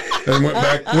breath, and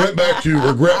went back to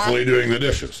regretfully doing the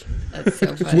dishes. That's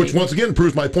so funny. Which once again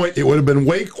proves my point. It would have been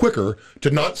way quicker to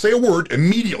not say a word,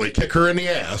 immediately kick her in the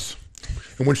ass.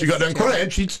 And when she got done crying,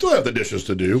 she'd still have the dishes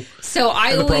to do. So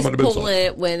I And the always problem would have been pull solved.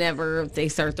 it whenever they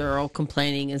start their all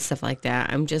complaining and stuff like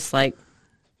that. I'm just like,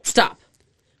 stop.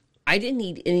 I didn't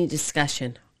need any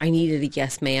discussion. I needed a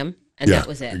yes, ma'am, and that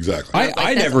was it. Exactly. I was like,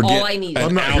 I that's never all get I needed. an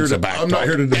I'm not here ounce to- of back I'm not talk,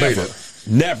 here to debate ever. it.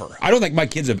 Never. I don't think my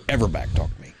kids have ever back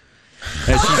talked me.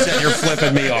 And she's sitting here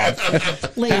flipping me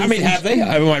off. I mean, have they?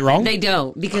 Am I wrong? They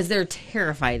don't because they're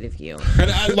terrified of you.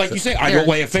 And like you say, I They're don't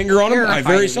lay a finger on them. I terrified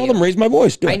very of seldom you. raise my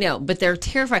voice. Do I know, but they're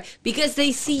terrified because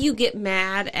they see you get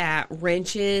mad at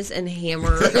wrenches and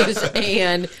hammers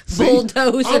and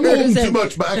bulldozers. I'm holding too and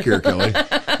much back here, Kelly.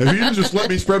 If you just let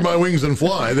me spread my wings and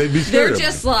fly, they'd be they're scared of me.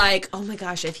 just like, oh my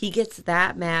gosh, if he gets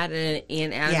that mad at an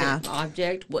inanimate Yeah.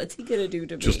 object, what's he gonna do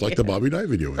to me? Just like the Bobby Knight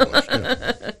video we watched.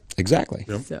 Yeah. Exactly.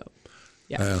 So,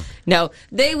 yeah. No,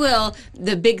 they will.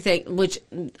 The big thing, which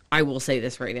I will say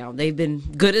this right now, they've been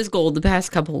good as gold the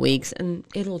past couple of weeks, and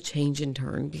it'll change in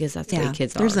turn because that's the way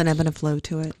kids there's are. an ebb and a flow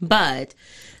to it. But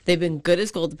they've been good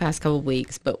as gold the past couple of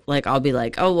weeks. But like, I'll be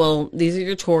like, oh, well, these are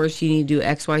your chores. You need to do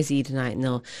X, Y, Z tonight. And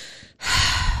they'll,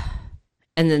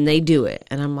 and then they do it.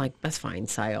 And I'm like, that's fine.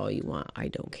 Sigh all you want. I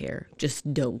don't care.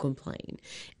 Just don't complain.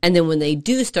 And then when they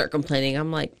do start complaining,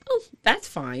 I'm like, oh, that's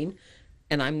fine.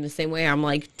 And I'm the same way. I'm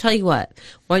like, tell you what,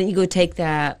 why don't you go take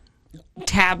that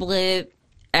tablet,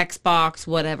 Xbox,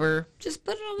 whatever, just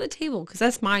put it on the table because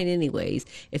that's mine anyways.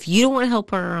 If you don't want to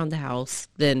help her around the house,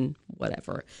 then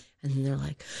whatever. And then they're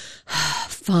like,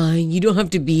 fine, you don't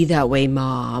have to be that way,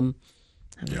 Mom.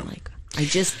 And I'm like, I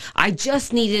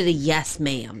just needed a yes,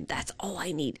 ma'am. That's all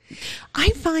I need. I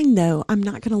find, though, I'm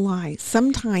not going to lie,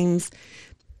 sometimes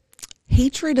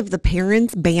hatred of the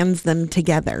parents bands them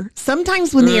together.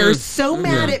 Sometimes when they are so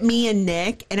mad at me and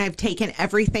Nick and I've taken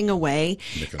everything away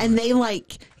and they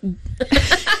like...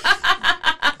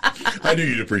 I knew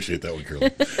you'd appreciate that one, Curly.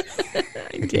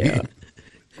 Yeah.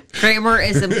 Grammar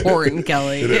is important,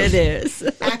 Kelly. It is.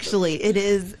 Actually, it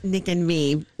is Nick and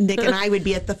me. Nick and I would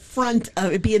be at the front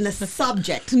of it, be in the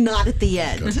subject, not at the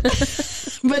end.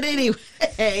 But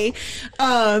anyway,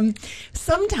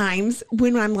 sometimes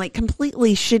when I'm like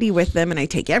completely shitty with them and I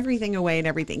take everything away and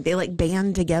everything, they like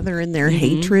band together in their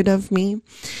hatred of me.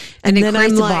 And it then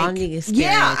creates I'm a like, bonding experience,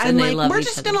 yeah, I'm and they like, love we're each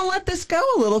just other. going to let this go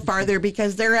a little farther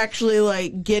because they're actually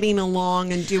like getting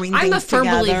along and doing things I'm a firm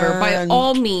together. believer. By and-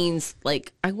 all means,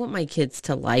 like, I want my kids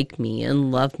to like me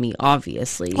and love me,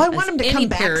 obviously. Well, I want As them to any come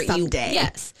back parent, someday.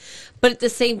 Yes. But at the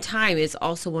same time, it's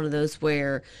also one of those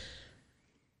where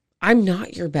I'm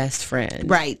not your best friend.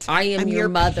 Right. I am I'm your your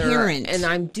mother. parent. And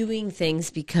I'm doing things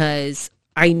because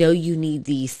I know you need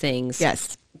these things.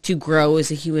 Yes. To grow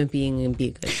as a human being and be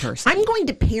a good person. I'm going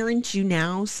to parent you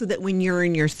now so that when you're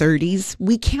in your 30s,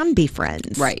 we can be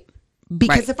friends. Right.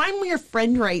 Because Right. if I'm your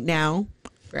friend right now,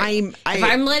 Right. If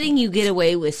I'm letting you get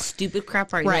away with stupid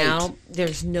crap right now,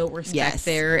 there's no respect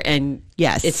there, and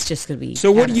it's just going to be.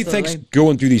 So what do you think's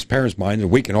going through these parents' minds?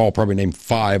 And we can all probably name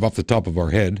 5 off the top of our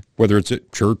head, whether it's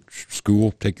at church,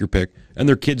 school, take your pick, and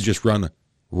their kids just run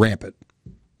rampant.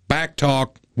 Back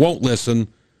talk, won't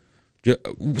listen.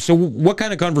 So what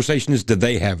kind of conversations do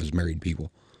they have as married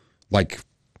people? Like,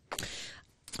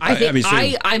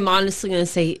 I'm honestly going to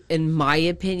say, in my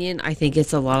opinion, I think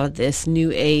it's a lot of this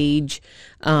new age.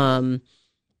 They're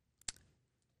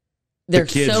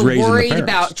so worried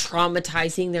about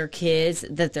traumatizing their kids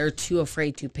that they're too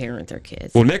afraid to parent their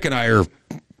kids. Well, Nick and I are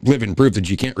living proof that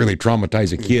you can't really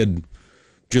traumatize a kid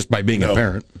just by being a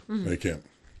parent. They can't.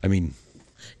 I mean,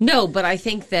 no, but I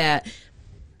think that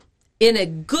in a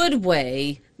good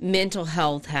way, mental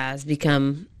health has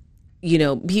become,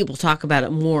 people talk about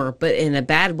it more, but in a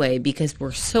bad way, because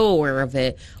we're so aware of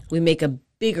it, we make a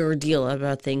bigger deal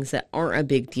about things that aren't a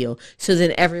big deal. So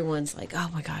then everyone's like, oh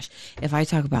my gosh, if I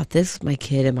talk about this with my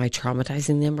kid, am I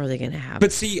traumatizing them? Or are they going to have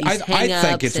But see, I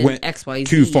think it's went XYZ.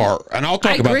 too far. And I'll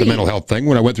talk about the mental health thing.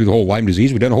 When I went through the whole Lyme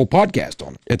disease, we done a whole podcast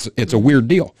on it. It's a weird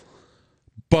deal.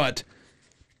 But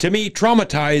to me,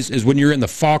 traumatize is when you're in the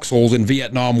foxholes in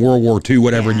Vietnam, World War II,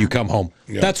 whatever, and you come home.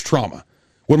 Yeah. That's trauma.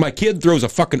 When my kid throws a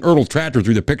fucking Ertl tractor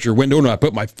through the picture window and I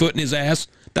put my foot in his ass,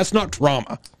 that's not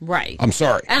trauma. Right. I'm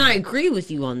sorry. And I agree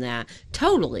with you on that,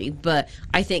 totally. But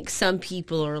I think some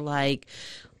people are like,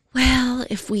 well,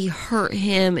 if we hurt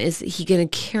him, is he going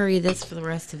to carry this for the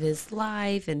rest of his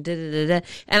life? And da-da-da-da.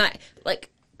 And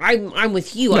I'm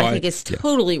with you. No, I think it's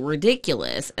totally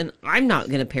ridiculous. And I'm not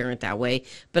going to parent that way.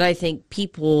 But I think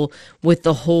people with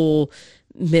the whole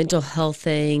mental health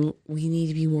thing, we need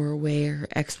to be more aware,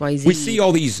 XYZ. We see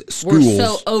all these schools. We're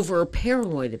so over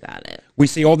paranoid about it. We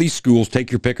see all these schools,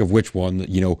 take your pick of which one,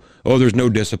 there's no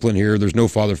discipline here, there's no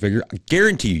father figure. I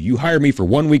guarantee you hire me for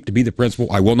 1 week to be the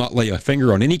principal, I will not lay a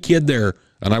finger on any kid there,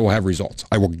 and I will have results.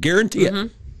 I will guarantee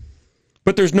it.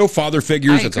 But there's no father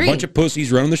figures. It's a bunch of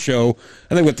pussies running the show,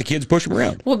 and they let the kids push them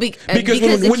around. Well, because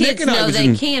when the kids know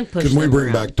they can push them around. Can we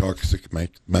bring back toxic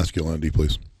masculinity,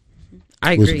 please?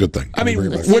 I agree. It was a good thing. I mean,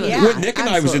 when Nick and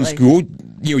I was in school,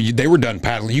 they were done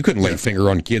paddling. You couldn't lay a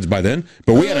finger on kids by then.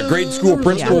 But we had a grade school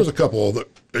principal. There was a couple that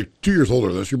 2 years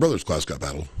older than us. Your brother's class got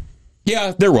paddled.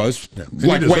 Yeah, there was. Yeah.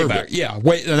 Like way back. It. Yeah, and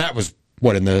that was,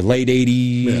 in the late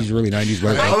 80s, early 90s?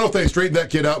 I don't know if they straightened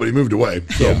that kid out, but he moved away.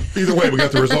 So either way, we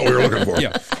got the result we were looking for.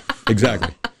 Yeah,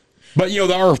 exactly. But,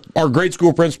 our grade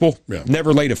school principal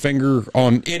never laid a finger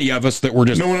on any of us that were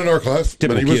just no one in our class,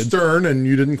 but he was stern, and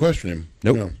you didn't question him.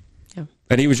 Nope.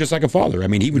 And he was just like a father. I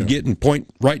mean, he would get and point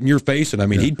right in your face,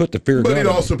 and he'd put the fear of God. But he'd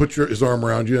also put his arm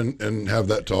around you and have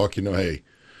that talk. Hey,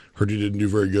 heard you didn't do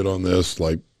very good on this.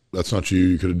 Like, that's not you.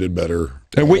 You could have did better.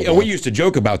 And we used to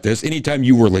joke about this. Anytime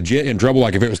you were legit in trouble,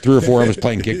 like if it was 3 or 4 of us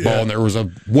playing kickball and there was a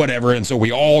whatever, and so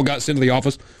we all got sent to the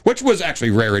office, which was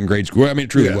actually rare in grade school. I mean, it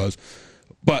truly was.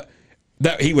 But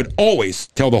that he would always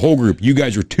tell the whole group, you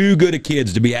guys are too good at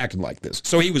kids to be acting like this.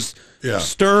 So he was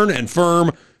stern and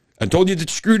firm and told you that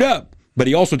you screwed up. But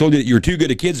he also told you that you were too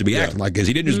good at kids to be acting like this.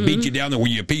 He didn't just beat you down there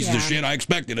when you pieces of shit. I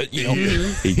expected it.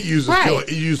 He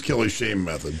used Kelly's shame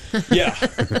method. Yeah.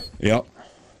 Yep.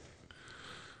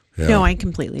 Yeah. No, I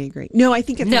completely agree. No, I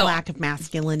think it's a lack of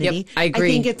masculinity. Yep, I agree.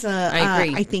 I think it's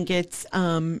I think it's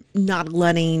not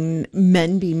letting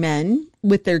men be men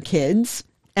with their kids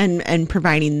and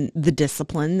providing the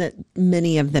discipline that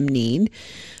many of them need.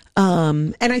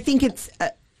 And I think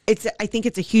I think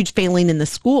it's a huge failing in the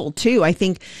school too. I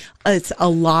think it's a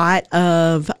lot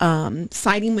of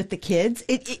siding with the kids.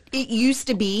 It used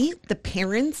to be the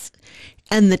parents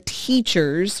and the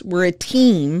teachers were a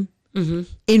team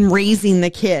in raising the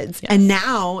kids, and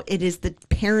now it is the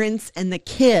parents and the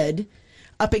kid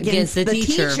up against the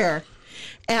teacher.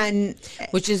 And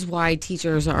which is why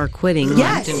teachers are quitting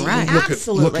left and right.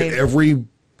 Absolutely. Look at every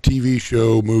TV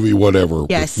show, movie, whatever,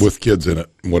 with kids in it,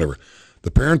 whatever. The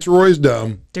parents are always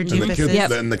dumb. They're and the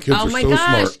kids, and the kids are so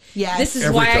smart. Yes. This is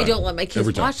why I don't let my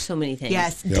kids watch so many things.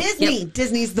 Yes.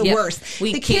 Disney's the worst.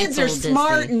 The kids are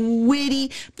smart and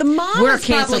witty. The mom We're is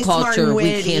probably cancel smart and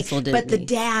witty. We cancel Disney. But the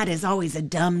dad is always a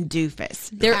dumb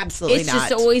doofus. Absolutely it's not. It's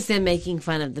just always them making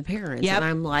fun of the parents. And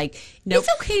I'm like, it's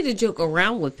okay to joke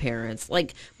around with parents.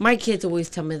 Like, my kids always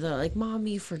tell me, they're like, Mom,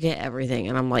 you forget everything.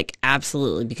 And I'm like,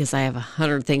 absolutely, because I have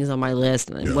 100 things on my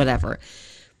list and whatever.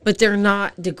 But they're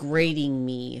not degrading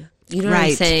me. You know what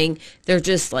I'm saying? They're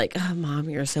just like, oh, Mom,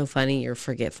 you're so funny. You're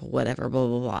forgetful, whatever, blah,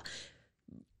 blah, blah.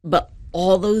 But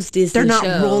all those Disney they're not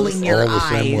shows, rolling your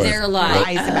eyes. They're like,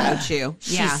 eyes about you.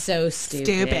 She's so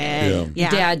stupid.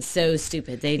 Yeah. Dad's so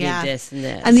stupid. They did this and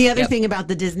this. And the other thing about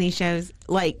the Disney shows,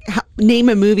 like, name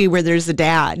a movie where there's a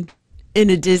dad in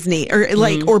a Disney or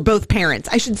like or both parents.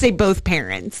 I should say both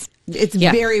parents. It's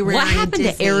very rare. What in happened to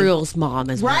Disney. Ariel's mom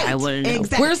is what I want to know.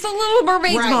 Exactly. Where's the Little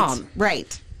Mermaid's mom?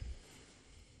 Right.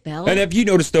 Bella? And have you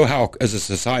noticed, though, how as a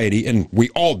society, and we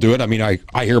all do it, I mean,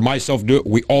 I hear myself do it,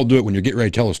 we all do it when you're getting ready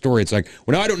to tell a story. It's like,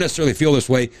 well, now I don't necessarily feel this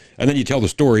way, and then you tell the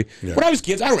story. Yeah. When I was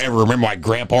kids, I don't ever remember my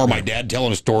grandpa or my dad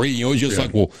telling a story. You know, it's just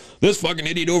like, well, this fucking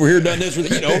idiot over here done this, or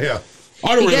you know.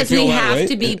 I don't because really feel we that have way.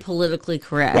 to be politically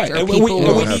correct, Right. or And people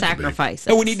will need sacrifice us.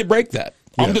 And we need to break that.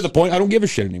 Yes. I'm to the point, I don't give a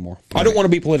shit anymore. I don't want to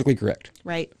be politically correct.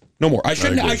 Right. No more. I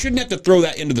shouldn't have to throw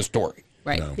that into the story.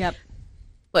 Right. No. Yep.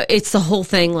 But it's the whole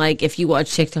thing, like, if you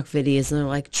watch TikTok videos and they're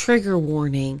like, trigger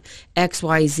warning,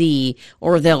 XYZ,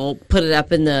 or they'll put it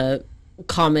up in the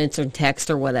comments or text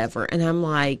or whatever. And I'm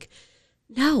like,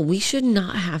 no, we should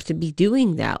not have to be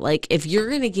doing that. Like, if you're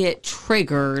going to get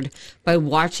triggered by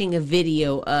watching a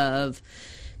video of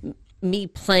me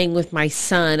playing with my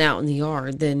son out in the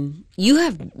yard, then you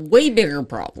have way bigger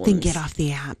problems. Then get off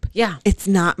the app. Yeah. It's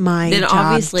not my Then job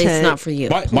obviously to- it's not for you.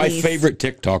 My favorite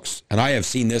TikToks, and I have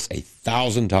seen this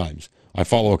 1,000 times. I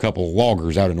follow a couple of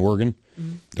loggers out in Oregon.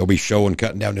 They'll be showing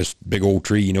cutting down this big old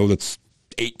tree, you know, that's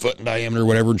 8 foot in diameter or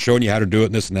whatever, and showing you how to do it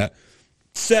and this and that.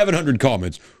 700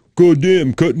 comments. God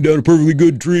damn, cutting down a perfectly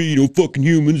good tree, you know, fucking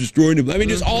humans destroying it. I mean,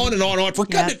 just on and on and on for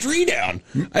cutting a tree down.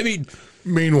 I mean,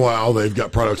 Meanwhile, they've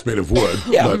got products made of wood.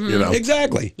 yeah, But, you know.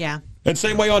 exactly. Yeah. And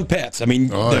same way on pets. I mean,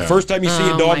 the first time you see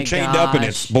a Oh, dog my chained up and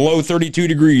it's gosh. below 32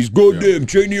 degrees, God damn,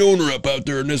 chain the owner up out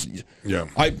there. And this, Yeah.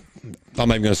 I'm not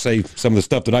even going to say some of the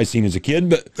stuff that I seen as a kid,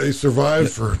 but They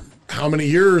survived for how many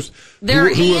years?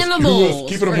 They're Who was animals,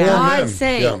 keeping them for warm God's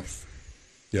then? sakes.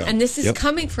 Yeah. And this is Yep.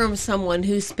 coming from someone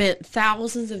who spent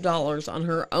thousands of dollars on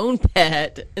her own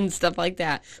pet and stuff like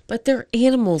that. But they're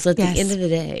animals at Yes. the end of the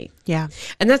day. Yeah.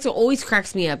 And that's what always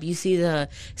cracks me up. You see the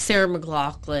Sarah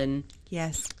McLachlan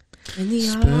Yes. in the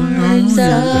arms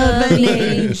of an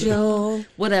angel,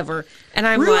 whatever. And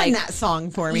I'm Ruin like, that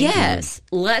song for me. yes,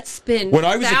 let's spend When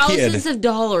I was a kid- thousands of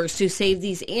dollars to save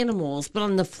these animals. But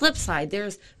on the flip side,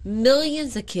 there's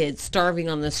millions of kids starving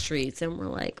on the streets. And we're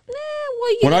like,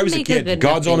 well, you when I didn't was a make kid, good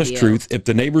God's enough honest video. truth, if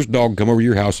the neighbor's dog come over to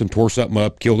your house and tore something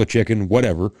up, killed a chicken,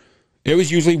 whatever, it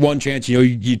was usually one chance, you know,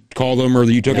 you called them or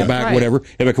you took it back, Right. whatever.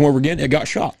 If it come over again, it got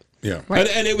shot. Yeah.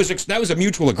 And it was that was a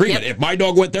mutual agreement. Yep. If my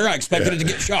dog went there, I expected it to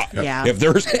get shot. Yeah. If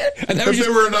there's and that was If just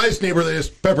they were a nice neighbor, they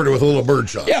just peppered it with a little bird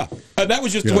shot. yeah, and that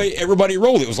was just the way everybody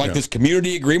rolled. It was like Yeah. this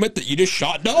community agreement that you just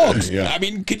shot dogs. Yeah. I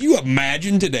mean, could you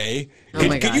imagine today? Oh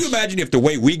my Could you gosh. imagine if the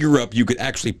way we grew up, you could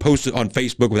actually post it on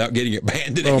Facebook without getting it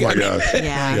banned today? Oh my I mean, gosh.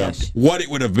 Yeah. Yes. what it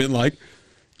would have been like.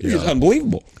 It's just Yeah.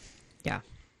 unbelievable. Yeah.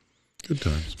 Good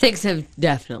times. Things have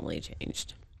definitely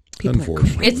changed.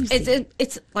 Unfortunately.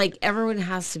 It's like everyone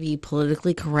has to be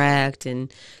politically correct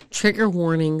and trigger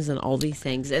warnings and all these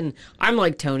things. And I'm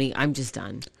like Tony, I'm just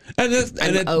done. And this,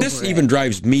 over this it. even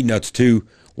drives me nuts too,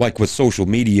 like with social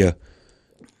media.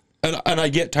 And I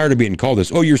get tired of being called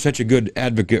this. Oh, you're such a good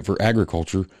advocate for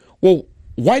agriculture. Well,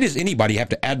 why does anybody have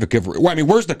to advocate for? Well, I mean,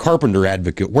 where's the carpenter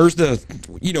advocate? Where's the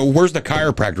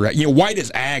chiropractor at? You know, why does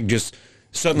ag just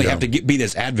suddenly have to be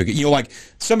this advocate? You know, like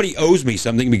somebody owes me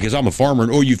something because I'm a farmer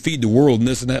and you feed the world and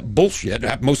this and that bullshit.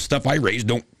 Most stuff I raise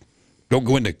don't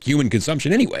go into human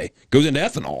consumption anyway. It goes into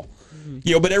ethanol.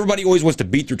 You know, but everybody always wants to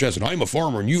beat their chest and I'm a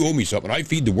farmer and you owe me something. I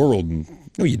feed the world. And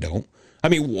no, you don't. I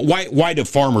mean, why do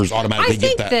farmers automatically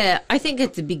get that? I think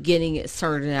at the beginning it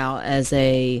started out as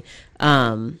a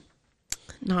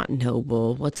not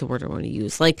noble. What's the word I want to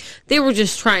use? Like they were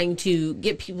just trying to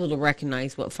get people to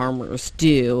recognize what farmers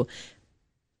do.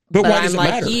 But why I'm does it like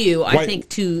matter? you. Why-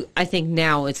 I think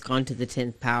now it's gone to the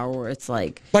 10th power where it's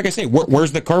like like I say,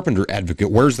 where's the carpenter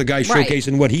advocate? Where's the guy Right.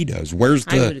 showcasing what he does? Where's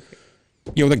I would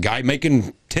the agree. the guy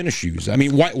making tennis shoes? I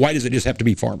mean, why does it just have to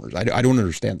be farmers? I don't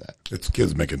understand that. It's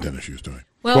kids making tennis shoes, Tony.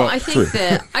 Well, I think true.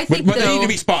 that But they need to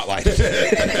be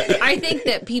spotlighted. I think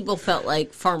that people felt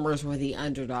like farmers were the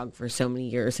underdog for so many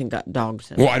years and got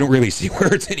dogs. Well, I don't really see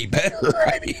where it's any better.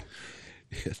 I mean,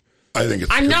 I think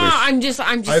it's. I'm 'cause not. there's- I'm just.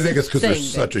 I think it's because saying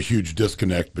there's that- such a huge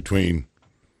disconnect between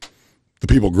the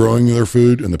people growing their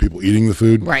food and the people eating the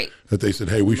food. Right. That they said,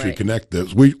 "Hey, we should Right. connect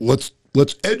this.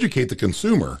 Let's educate the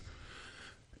consumer,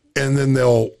 and then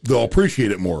they'll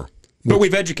appreciate it more." but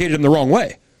we've educated them the wrong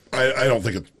way. I don't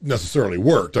think it necessarily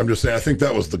worked. I'm just saying I think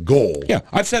that was the goal. Yeah,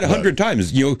 I've said 100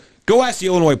 times. You know, go ask the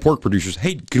Illinois pork producers.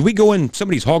 Hey, could we go in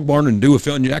somebody's hog barn and do a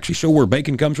film and actually show where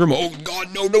bacon comes from? Oh God,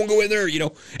 no! Don't go in there. You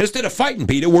know, instead of fighting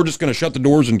PETA, we're just going to shut the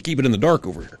doors and keep it in the dark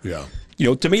over here. Yeah.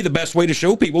 to me, the best way to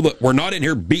show people that we're not in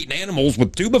here beating animals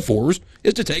with 2x4s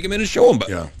is to take them in and show them.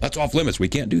 But that's off limits. We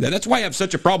can't do that. That's why I have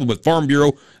such a problem with Farm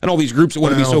Bureau and all these groups that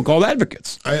want to be so-called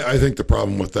advocates. I think the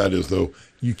problem with that is, though,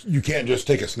 you can't just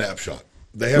take a snapshot.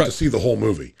 They have to see the whole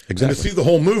movie. Exactly. And to see the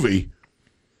whole movie,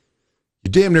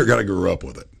 you damn near got to grow up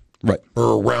with it. Right.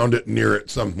 Or around it, near it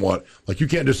somewhat. Like, you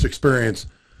can't just experience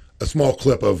a small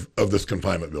clip of this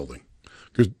confinement building.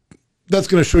 Because that's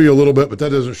going to show you a little bit, but that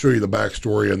doesn't show you the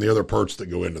backstory and the other parts that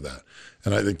go into that.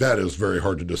 And I think that is very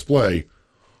hard to display,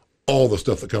 all the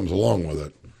stuff that comes along with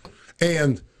it.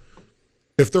 And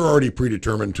if they're already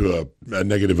predetermined to a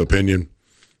negative opinion,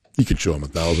 you can show them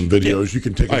 1,000 videos. You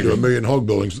can take them to 1 million hog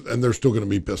buildings, and they're still going to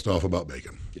be pissed off about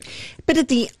bacon. But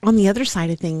on the other side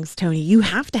of things, Tony, you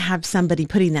have to have somebody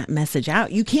putting that message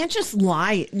out. You can't just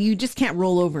lie. You just can't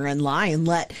roll over and lie and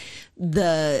let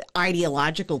the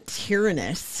ideological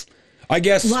tyrannists, I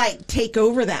guess, take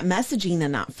over that messaging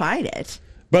and not fight it.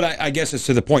 But I guess it's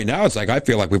to the point now. It's like I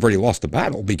feel like we've already lost the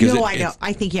battle because I know.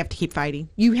 I think you have to keep fighting.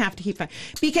 You have to keep fighting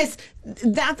because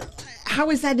how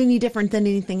is that any different than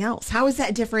anything else? How is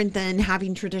that different than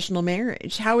having traditional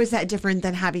marriage? How is that different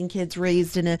than having kids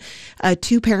raised in a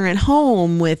 2-parent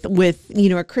home with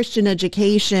a Christian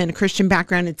education, Christian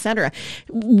background, etc.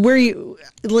 Where you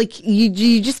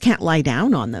just can't lie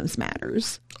down on those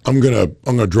matters. I'm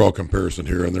gonna draw a comparison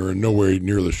here, and they're in no way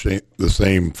near the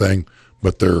same thing,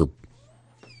 but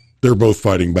they're both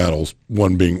fighting battles,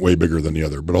 one being way bigger than the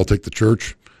other. But I'll take the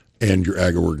church and your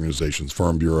ag organizations,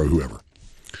 Farm Bureau, whoever.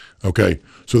 Okay,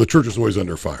 so the church is always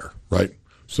under fire, right?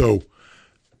 So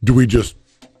do we just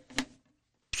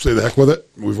say the heck with it?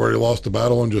 We've already lost the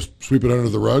battle and just sweep it under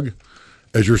the rug?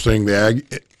 As you're saying, the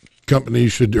ag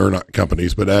companies should, or not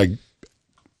companies, but ag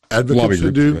advocates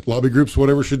should do, lobby groups,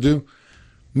 whatever should do?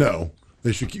 No,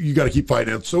 they should. You got to keep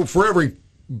fighting it. So for every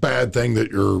bad thing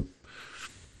that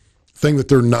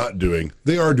they're not doing,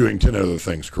 they are doing 10 other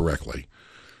things correctly.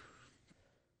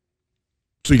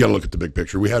 So you got to look at the big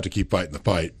picture. We have to keep fighting the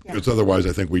fight, because otherwise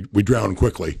I think we drown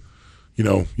quickly.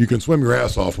 You can swim your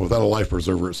ass off without a life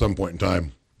preserver at some point in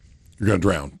time. You're going to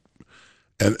drown.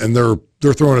 And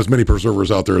they're throwing as many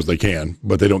preservers out there as they can,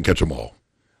 but they don't catch them all.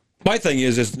 My thing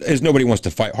is nobody wants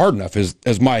to fight hard enough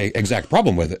is my exact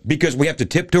problem with it, because we have to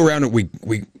tiptoe around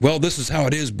it. Well, this is how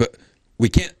it is, but we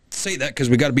can't say that because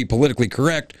we got to be politically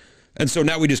correct. And so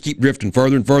now we just keep drifting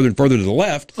further and further and further to the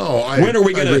left. When are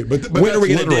we going to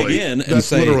dig in and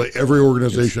say? Literally every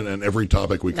organization and every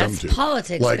topic we come to. That's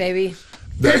politics, baby.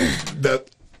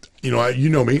 You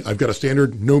know me. I've got a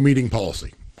standard no meeting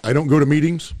policy. I don't go to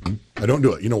meetings. I don't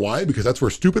do it. You know why? Because that's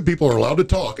where stupid people are allowed to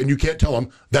talk, and you can't tell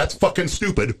them, that's fucking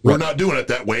stupid. We're not doing it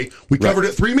that way. We covered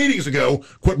it 3 meetings ago.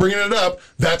 Quit bringing it up.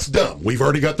 That's dumb. We've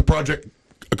already got the project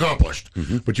accomplished,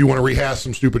 but you want to rehash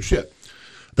some stupid shit.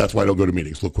 That's why I don't go to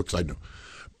meetings. Little quick side note.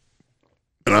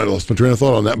 And I lost my train of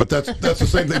thought on that, but that's the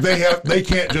same thing. They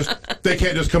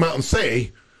can't just come out and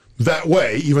say that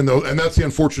way, even though, and that's the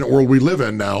unfortunate world we live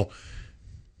in now.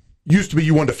 Used to be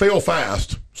you wanted to fail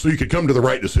fast so you could come to the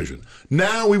right decision.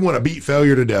 Now we want to beat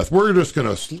failure to death. We're just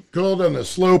going to go down the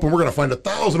slope and we're going to find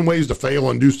 1,000 ways to fail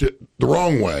and do it the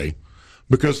wrong way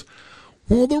because,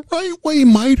 well, the right way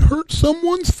might hurt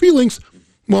someone's feelings.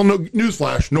 Well, no,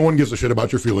 newsflash, no one gives a shit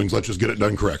about your feelings. Let's just get it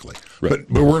done correctly. Right.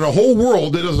 But we're in a whole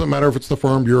world. It doesn't matter if it's the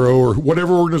Farm Bureau or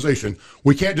whatever organization.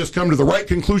 We can't just come to the right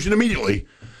conclusion immediately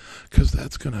because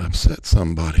that's going to upset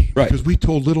somebody. Right. Because we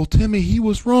told little Timmy he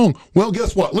was wrong. Well,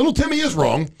 guess what? Little Timmy is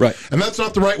wrong. Right. And that's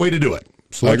not the right way to do it.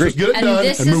 So let's just get it done and move on.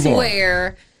 And this is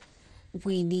where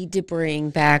we need to bring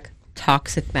back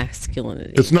toxic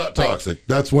masculinity. It's not toxic.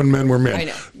 That's when men were men. I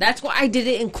know. That's why I did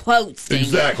it in quotes.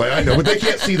 Exactly. I know. But they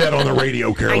can't see that on the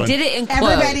radio, Carolyn. I did it in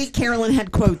quotes. Carolyn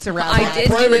had quotes around that.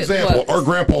 Prime example, our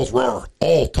grandpas were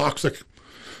all toxic,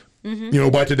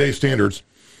 by today's standards.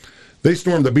 They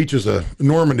stormed the beaches of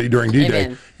Normandy during D-Day.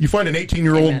 Amen. You find an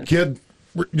 18-year-old kid,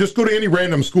 just go to any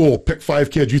random school, pick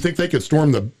 5 kids. You think they could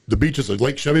storm the beaches of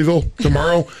Lake Chevyville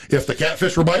tomorrow if the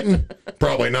catfish were biting?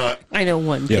 Probably not. I know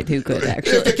one kid who could,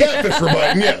 actually. If the catfish were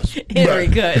biting, yes. Henry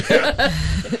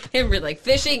could. Henry, like,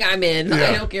 fishing, I'm in. Yeah.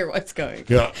 I don't care what's going.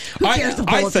 Yeah. Who cares the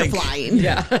bullets are flying?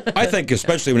 Yeah. I think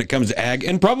especially when it comes to ag,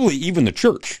 and probably even the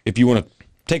church, if you want to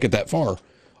take it that far,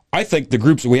 I think the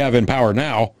groups that we have in power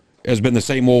now has been the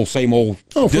same old.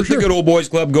 Oh, for sure. The good old boys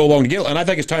club go along together, and I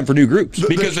think it's time for new groups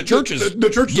because the church is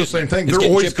the same thing. They're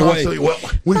always constantly. Well,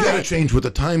 we got to change with the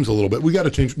times a little bit. We got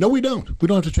to change. No, we don't. We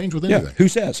don't have to change with anything. Yeah. Who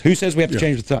says we have to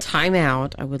change with time? Time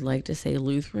out. I would like to say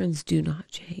Lutherans do not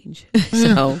change.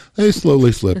 So they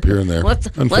slowly slip here and there. Let's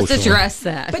address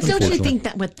that. But don't you think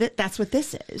that's what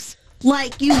this is?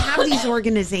 Like, you have these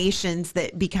organizations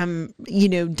that become,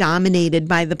 dominated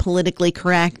by the politically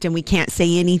correct, and we can't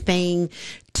say anything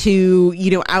too,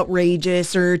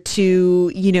 outrageous or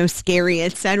too, scary,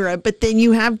 etc. But then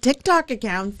you have TikTok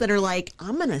accounts that are like,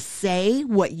 I'm going to say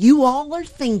what you all are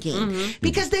thinking,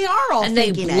 because they are all And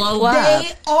they thinking blow it. up,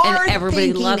 They are and everybody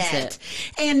thinking loves it.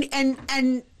 it.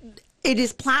 And it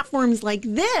is platforms like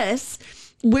this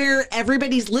where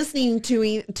everybody's listening to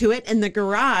it in the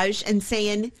garage and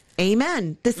saying,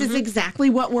 amen. This is exactly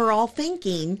what we're all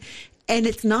thinking. And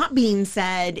it's not being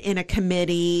said in a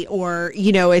committee or,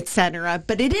 et cetera,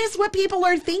 but it is what people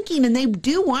are thinking, and they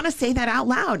do want to say that out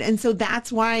loud. And so that's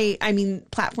why,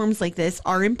 platforms like this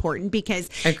are important, because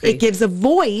Agreed. it gives a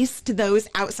voice to those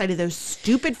outside of those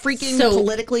stupid freaking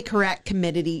politically correct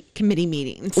committee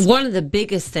meetings. One of the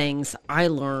biggest things I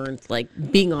learned, like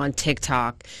being on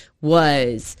TikTok,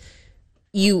 was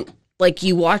you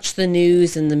watch the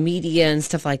news and the media and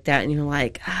stuff like that, and you're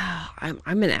like,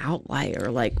 I'm an outlier.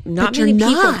 Like, not many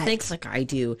people think like I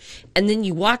do. And then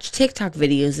you watch TikTok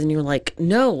videos and you're like,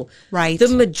 no, right. The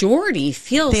majority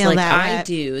feels Feel like that I way.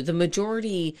 do. The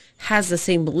majority has the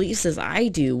same beliefs as I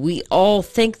do. We all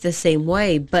think the same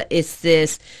way, but it's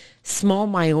this small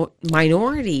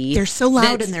minority. They're so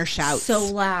loud that's in their shouts. So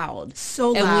loud.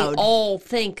 So and loud. we all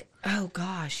think, oh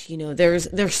gosh,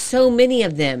 there's so many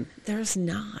of them. There's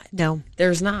not. No.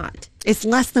 There's not. It's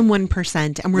less than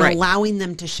 1%, and we're Right. allowing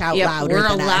them to shout Yep, louder we're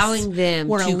than us. allowing them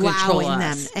We're to control allowing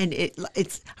them, us. and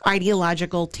it's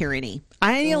ideological tyranny.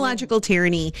 Ideological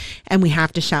tyranny, and we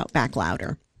have to shout back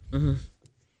louder. And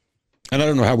I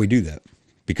don't know how we do that,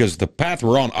 because the path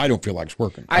we're on, I don't feel like it's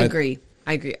working. I agree.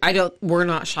 We're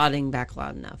not shouting back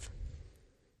loud enough.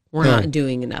 We're No. not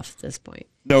doing enough at this point.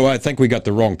 No, I think we got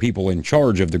the wrong people in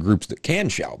charge of the groups that can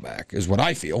shout back, is what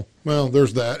I feel. Well,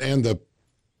 there's that, and the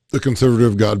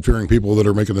conservative, God-fearing people that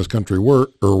are making this country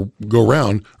work or go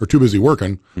around are too busy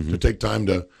working to take time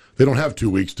to. They don't have 2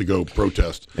 weeks to go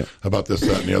protest about this,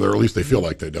 that, and the other. Or at least they feel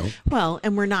like they don't. Well,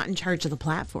 and we're not in charge of the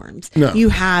platforms. No. You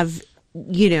have,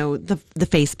 the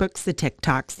Facebooks, the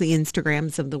TikToks, the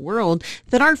Instagrams of the world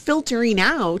that are filtering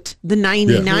out the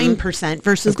 99%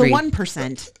 versus Agreed. the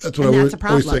 1%. That's what and I that's a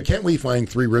always problem. say. Can't we find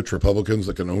 3 rich Republicans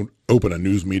that can open a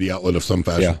news media outlet of some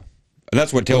fashion? Yeah. And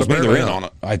that's what tells me they're in on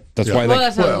it. That's Yeah. why Well, they...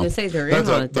 that's what I was well, going to say. They're that's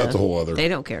in a- on it. that's though. a whole other- They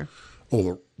don't care.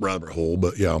 Oh, rabbit hole,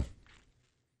 but yeah.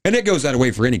 And it goes that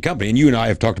way for any company. And you and I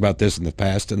have talked about this in the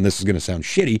past, and this is going to sound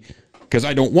shitty, because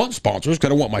I don't want sponsors, because I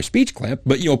don't want my speech clipped.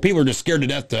 But, people are just scared to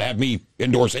death to have me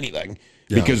endorse anything,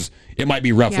 because it might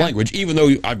be rough language, even though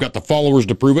I've got the followers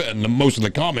to prove it and most of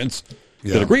the comments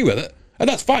that agree with it. And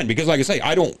that's fine, because like I say,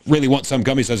 I don't really want some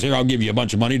company that says, here, I'll give you a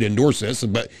bunch of money to endorse this,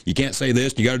 but you can't say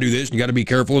this, and you got to do this, and you got to be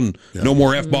careful, and no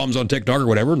more F-bombs on TikTok or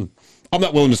whatever. And I'm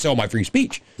not willing to sell my free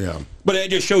speech. Yeah. But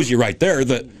it just shows you right there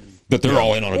that they're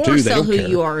all in on it Or too. They sell don't who care.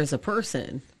 you are as a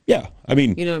person. Yeah, I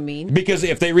mean, You know what I mean? Because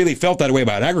if they really felt that way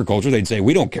about agriculture, they'd say,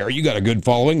 we don't care. You got a good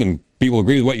following, and people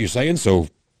agree with what you're saying, so,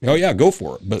 oh yeah, go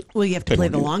for it. But Well, you have to they play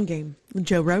don't the do it. long game.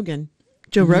 Joe Rogan.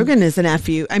 Joe Rogan is an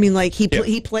FU. I mean, like he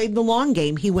played the long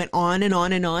game. He went on and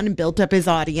on and on and built up his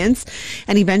audience,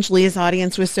 and eventually his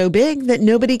audience was so big that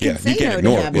nobody could Yeah, say you can't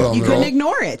no ignore to it. him. Well, You they're couldn't all-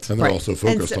 ignore it. And they're Right. also And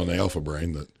focused so- on the alpha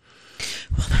brain. That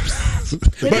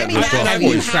But I mean, I've that's, you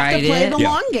always have tried to play it. the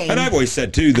long game. And I've always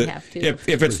said too that have to.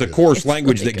 if it's the coarse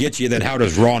language that gets you, then how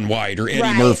does Ron White or Eddie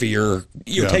Right. Murphy or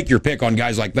Yeah. take your pick on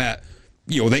guys like that?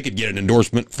 They could get an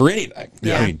endorsement for anything.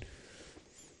 Yeah. I mean,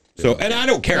 so and I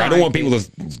don't care. No, I don't I want people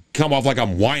to come off like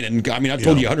I'm whining. I mean, I've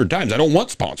told you 100 times I don't want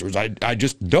sponsors. I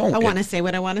just don't. I want to say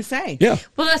what I want to say. Yeah.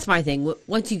 Well, that's my thing.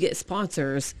 Once you get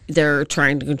sponsors, they're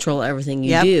trying to control everything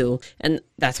you Yep. do. And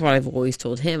that's what I've always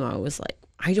told him. I was like,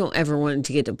 I don't ever want it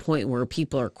to get to a point where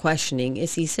people are questioning,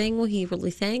 is he saying what he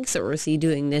really thinks, or is he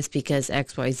doing this because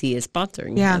XYZ is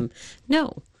sponsoring Yeah. him?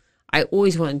 No. I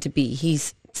always want it to be,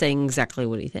 he's saying exactly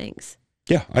what he thinks.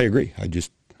 Yeah, I agree. I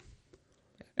just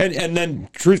and then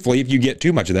truthfully, if you get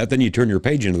too much of that, then you turn your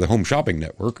page into the Home Shopping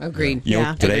Network. Agreed.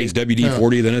 Yeah. Today's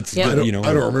WD-40, then it's Yeah. I don't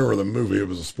I remember the movie. It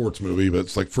was a sports movie, but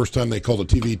it's like first time they called a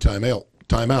TV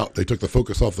timeout. They took the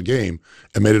focus off the game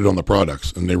and made it on the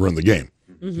products, and they run the game.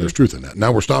 There's truth in that.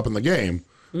 Now we're stopping the game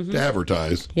to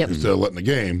advertise Yep. instead of letting the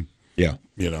game. Yeah.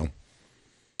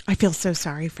 I feel so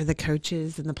sorry for the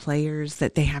coaches and the players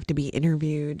that they have to be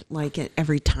interviewed like at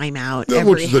every timeout. Yeah,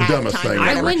 every which is the dumbest halftime, thing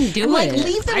whatever. I wouldn't do I'm like, it.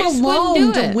 leave them I just wouldn't alone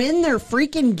do to it. win their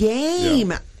freaking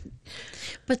game.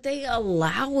 But they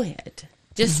allow it.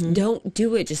 Just don't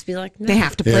do it. Just be like, no. They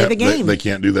have to play the game. They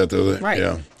can't do that though. Right.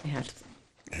 Yeah. They have to.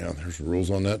 Yeah, there's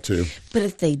rules on that too. But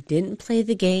if they didn't play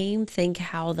the game, think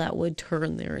how that would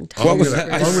turn their entire. I'm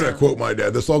going to quote my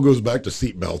dad. This all goes back to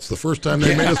seatbelts. The first time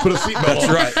they made us put a seatbelt That's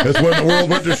on, right. that's when the world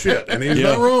went to shit. And he's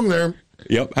not wrong there.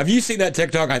 Yep. Have you seen that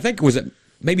TikTok? I think was it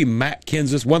maybe Matt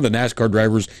Kenseth, one of the NASCAR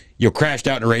drivers, crashed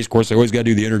out in a race course. They always got to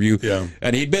do the interview. Yeah.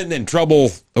 And he'd been in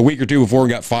trouble a week or two before and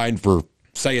got fined for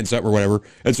saying something or whatever.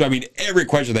 And so, I mean, every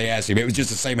question they asked him, it was just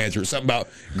the same answer. Something about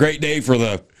great day for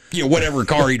the, whatever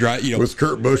car he drives. It was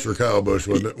Kurt Busch or Kyle Busch,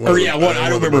 wasn't it? I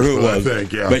don't remember who it was. I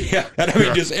think, yeah. But yeah, and I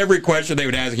mean, just every question they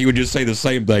would ask, he would just say the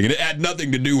same thing. And it had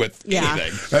nothing to do with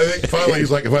anything. I think finally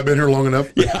he's like, have I been here long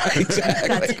enough? Yeah, exactly.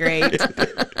 That's great.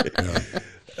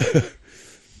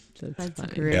 That's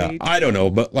great. Yeah, I don't know,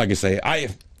 but like I say,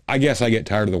 I guess I get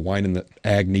tired of the whining that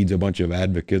ag needs a bunch of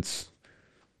advocates.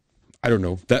 I don't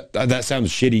know. That sounds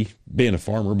shitty being a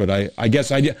farmer, but I guess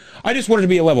I just want it to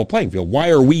be a level playing field.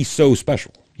 Why are we so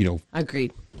special?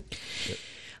 Agreed.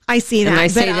 I see that. And I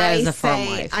say but that as a farm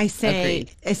wife. I say,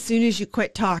 Agreed. as soon as you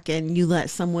quit talking, you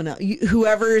let someone else,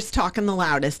 whoever is talking the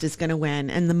loudest is going to win.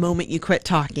 And the moment you quit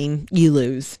talking, you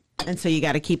lose. And so you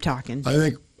got to keep talking.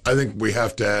 I think we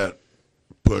have to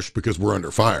push because we're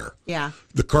under fire. Yeah.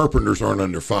 The carpenters aren't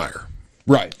under fire.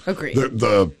 Right. Agreed.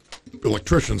 The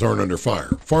electricians aren't under fire.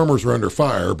 Farmers are under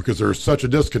fire because there's such a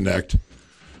disconnect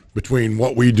between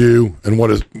what we do and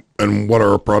what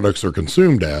our products are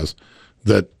consumed as,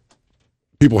 that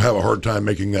people have a hard time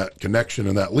making that connection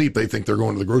and that leap. They think they're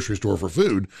going to the grocery store for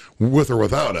food with or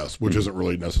without us, which isn't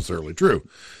really necessarily true.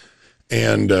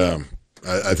 And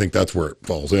I think that's where it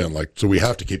falls in. So we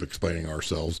have to keep explaining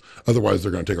ourselves. Otherwise,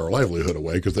 they're going to take our livelihood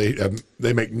away because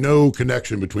they make no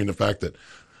connection between the fact that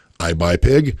I buy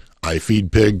pig, I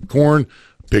feed pig corn,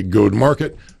 pig go to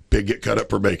market, pig get cut up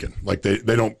for bacon. They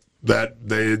don't.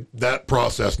 That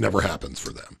process never happens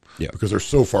for them because they're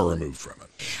so far removed from it.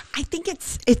 I think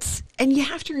it's and you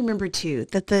have to remember too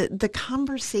that the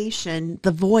conversation,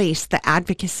 the voice, the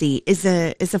advocacy is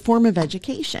a form of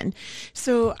education.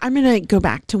 So I'm going to go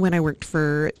back to when I worked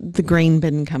for the grain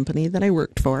bin company that I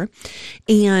worked for,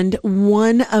 and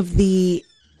one of the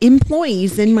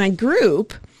employees in my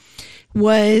group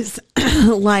was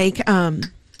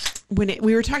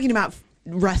we were talking about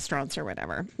restaurants or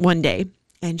whatever one day.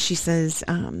 And she says,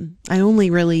 I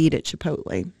only really eat at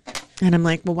Chipotle. And I'm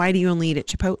like, well, why do you only eat at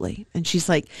Chipotle? And she's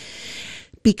like,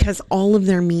 because all of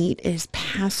their meat is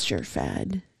pasture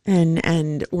fed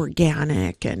and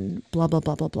organic and blah, blah,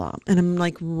 blah, blah, blah. And I'm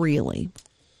like, really?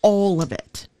 All of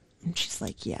it? And she's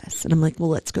like, yes. And I'm like, well,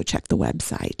 let's go check the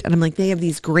website. And I'm like, they have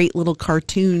these great little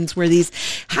cartoons where these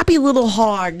happy little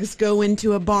hogs go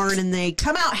into a barn and they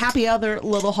come out happy other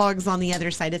little hogs on the other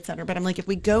side, et cetera. But I'm like, if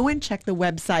we go and check the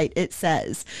website, it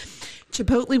says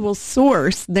Chipotle will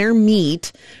source their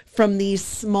meat from these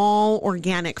small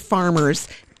organic farmers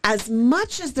as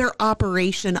much as their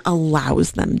operation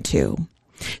allows them to.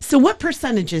 So what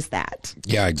percentage is that?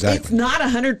 Yeah, exactly. It's not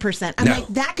 100%. I'm like,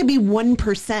 that could be 1%.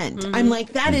 Mm-hmm. I'm like,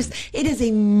 it is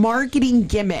a marketing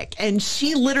gimmick. And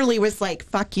she literally was like,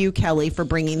 fuck you, Kelly, for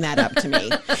bringing that up to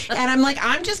me. And I'm like,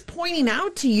 I'm just pointing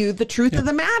out to you the truth of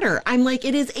the matter. I'm like,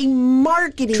 it is a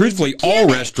marketing Truthfully, gimmick. all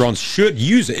restaurants should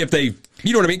use it if they,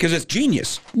 you know what I mean? Because it's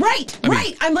genius. Right.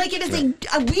 I'm like, it is we're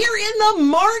in the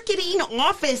marketing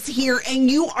office here and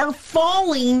you are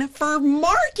falling for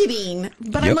marketing.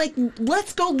 But I'm like,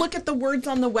 let's go look at the words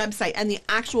on the website, and the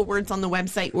actual words on the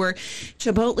website were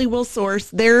Chipotle will source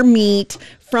their meat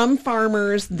from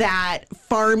farmers that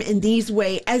farm in these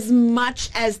way as much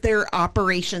as their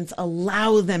operations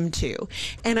allow them to.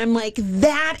 And I'm like,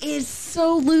 that is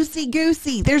so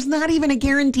loosey-goosey. There's not even a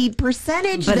guaranteed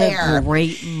percentage there. A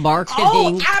great marketing.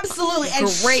 Oh, absolutely. And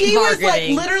Great she was like,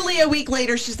 marketing. literally a week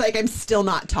later, she's like, I'm still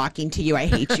not talking to you. I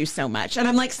hate you so much. And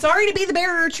I'm like, sorry to be the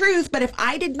bearer of truth, but if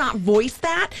I did not voice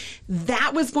that,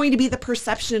 that was going to be the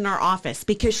perception in our office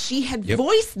because she had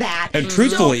voiced that. And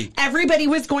truthfully, so everybody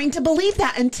was going to believe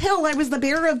that until I was the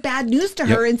bearer of bad news to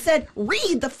her and said,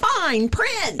 read the fine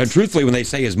print. and truthfully, when they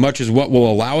say as much as what will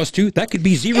allow us to, that could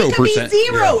be 0%. It could be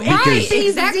zero. Yeah, Right, because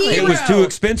exactly. it was too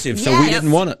expensive, so we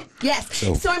didn't want it. Yes.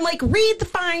 So I'm like, read the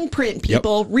fine print,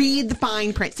 people. Read the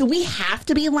fine print. So we have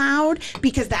to be loud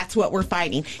because that's what we're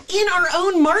fighting. In our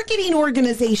own marketing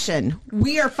organization,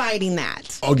 we are fighting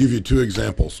that. I'll give you two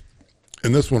examples.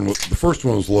 And the first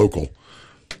one was local.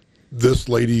 This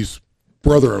lady's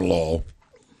brother-in-law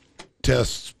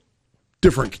tests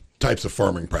different types of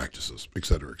farming practices, et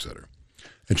cetera, et cetera.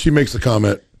 And she makes a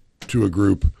comment to a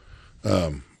group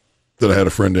that I had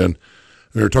a friend in. And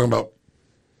they were talking about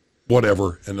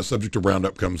whatever, and the subject of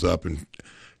Roundup comes up. And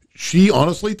she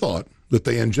honestly thought that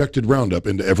they injected Roundup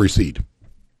into every seed.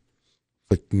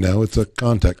 Like, no, it's a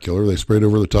contact killer. They sprayed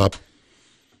over the top.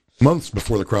 months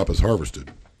before the crop is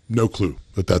harvested. No clue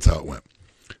that that's how it went.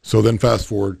 So then fast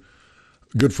forward,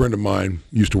 a good friend of mine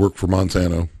used to work for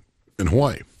Monsanto in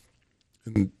Hawaii.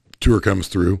 And tour comes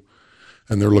through,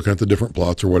 and they're looking at the different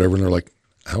plots or whatever, and they're like,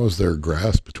 how is there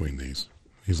grass between these?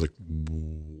 He's like,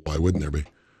 why wouldn't there be?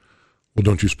 Well,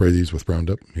 don't you spray these with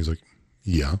Roundup? He's like,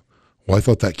 yeah. Well, I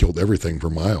thought that killed everything for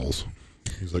miles.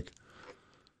 He's like,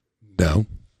 no,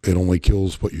 it only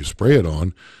kills what you spray it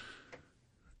on.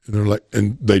 And they're like,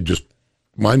 and they just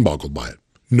mind boggled by it.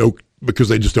 No, because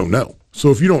they just don't know.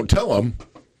 So if you don't tell them,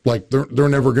 like they're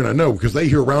never going to know because they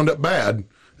hear Roundup bad,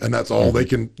 and that's all they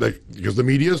can, because the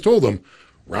media has told them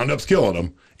Roundup's killing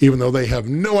them, even though they have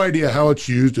no idea how it's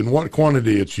used and what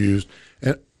quantity it's used,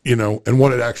 and and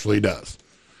what it actually does.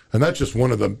 And that's just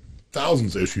one of the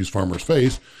thousands of issues farmers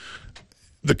face.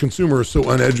 The consumer is so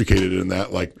uneducated in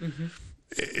that, like,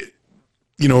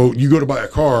 you go to buy a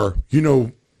car,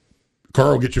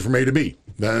 car will get you from A to B.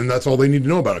 And that's all they need to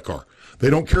know about a car. They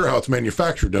don't care how it's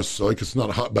manufactured necessarily because it's not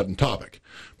a hot button topic.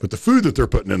 But the food that they're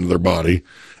putting into their body,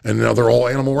 and now they're all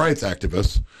animal rights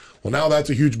activists, well, now that's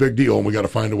a huge big deal, and we got to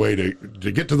find a way to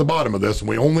get to the bottom of this, and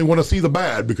we only want to see the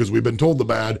bad because we've been told the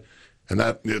bad, and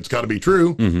that it's got to be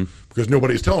true because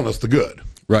nobody's telling us the good.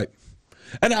 Right.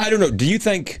 And I don't know, do you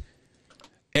think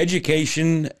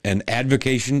education and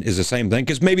advocation is the same thing?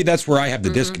 Because maybe that's where I have the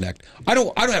disconnect. I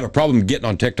don't have a problem getting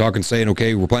on TikTok and saying,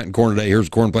 okay, we're planting corn today, here's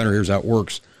a corn planter, here's how it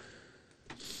works.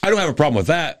 I don't have a problem with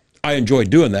that. I enjoy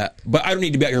doing that. But I don't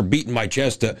need to be out here beating my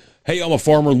chest to, hey, I'm a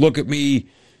farmer, look at me,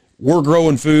 we're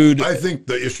growing food. I think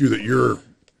the issue that you're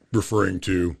referring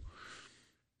to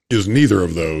is neither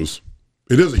of those.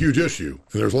 It is a huge issue,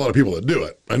 and there's a lot of people that do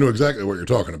it. I know exactly what you're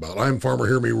talking about. I'm farmer,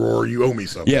 hear me roar, you owe me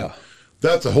something. Yeah.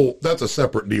 That's a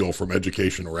separate deal from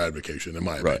education or advocation, in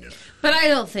my opinion. But I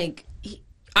don't think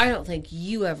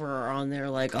you ever are on there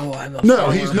like, oh, I'm a No,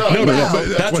 farmer. he's not. No.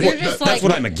 That's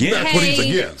what I'm against. That's what he's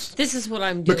against. This is what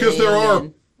I'm doing. Because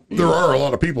there are a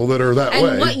lot of people that are that way.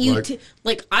 And what you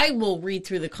I will read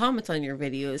through the comments on your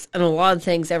videos, and a lot of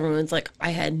things everyone's like, I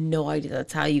had no idea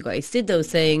that's how you guys did those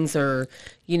things, or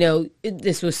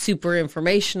this was super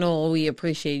informational. We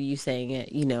appreciate you saying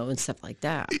it, and stuff like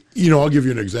that. I'll give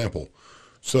you an example.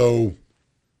 So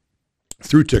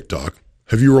through TikTok,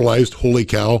 have you realized, holy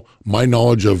cow, my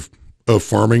knowledge of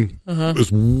farming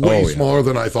is way smaller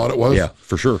than I thought it was? Yeah,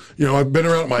 for sure. I've been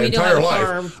around my entire life.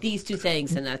 Farm these two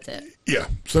things, and that's it. Yeah.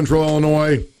 Central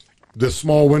Illinois, this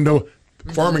small window.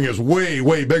 Farming is way,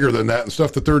 way bigger than that, and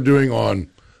stuff that they're doing on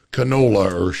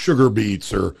canola or sugar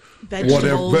beets or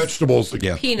whatever vegetables.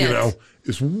 Yeah. Peanuts.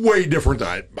 It's way different.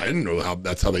 I didn't know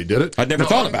that's how they did it. I'd never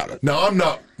thought about it. Now, I'm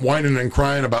not whining and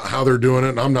crying about how they're doing it,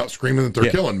 and I'm not screaming that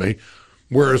they're killing me,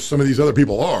 whereas some of these other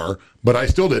people are, but I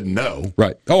still didn't know.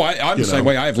 Right. Oh, I'm the same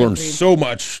way. I've learned so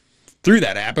much through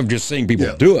that app of just seeing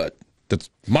people do it. That's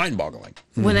mind-boggling.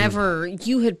 Whenever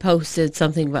you had posted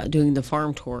something about doing the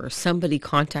farm tour, somebody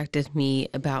contacted me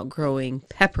about growing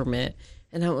peppermint.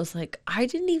 And I was like, I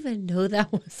didn't even know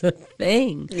that was a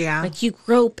thing. Yeah. Like, you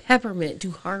grow peppermint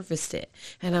to harvest it.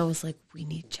 And I was like, we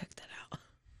need to check that out.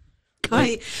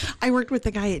 I worked with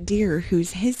a guy at Deere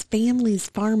his family's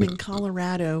farm in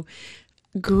Colorado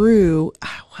grew,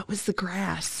 what was the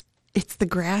grass? It's the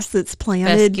grass that's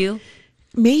planted. Fescue?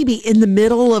 Maybe in the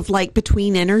middle of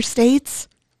between interstates.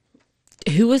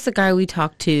 Who was the guy we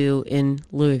talked to in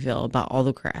Louisville about all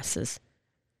the grasses?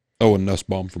 Oh, and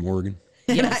Nussbaum from Oregon.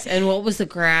 Yes. And what was the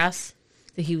grass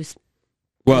that he was?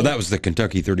 Well, that was the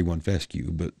Kentucky 31 fescue,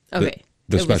 but Okay.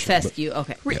 the it special, was fescue.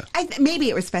 Okay. Yeah. Maybe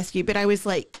it was fescue, but I was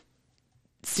like,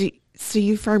 so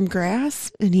you farm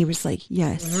grass? And he was like,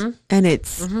 yes. And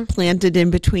it's planted in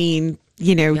between,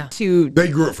 two. They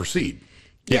grew it for seed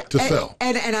to sell.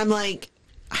 And I'm like,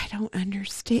 I don't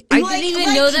understand. I didn't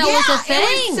even know that was a thing.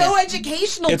 It was so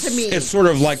educational to me. It's sort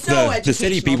of like the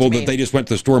city people that they just went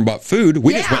to the store and bought food.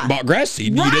 We just went and bought grass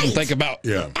seed. And you didn't think about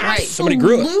somebody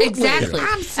grew it. Exactly.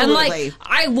 Absolutely. And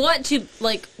I want to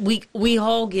we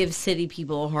all give city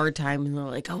people a hard time, and they're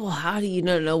like, oh, well, how do you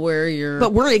not know where your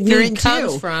but we're ignorant food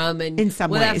comes too, from and in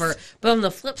some whatever. ways. But on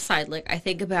the flip side, I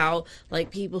think about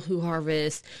people who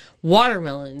harvest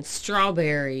watermelons,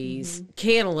 strawberries,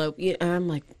 cantaloupe, and I'm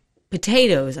like,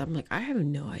 potatoes. I'm like, I have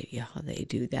no idea how they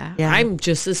do that. Yeah. I'm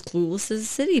just as clueless as a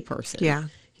city person. Yeah.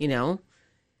 And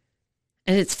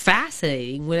it's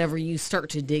fascinating whenever you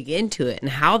start to dig into it and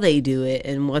how they do it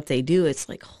and what they do. It's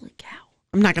like, holy cow.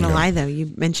 I'm not going to lie, though.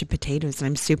 You mentioned potatoes, and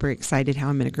I'm super excited how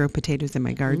I'm going to grow potatoes in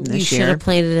my garden this year. You should have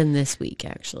planted them this week,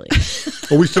 actually.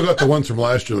 Well, we still got the ones from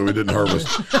last year that we didn't harvest,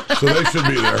 so they should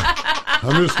be there.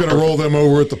 I'm just going to roll them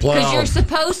over at the plow. Because you're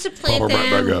supposed to plant right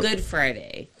them back up. Good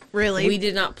Friday. Really? We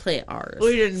did not plant ours.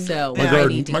 We didn't. So My I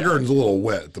need to My go. garden's a little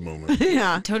wet at the moment.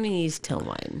 Yeah. Tony needs to till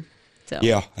mine. So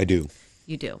Yeah, I do.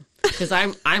 you do. Because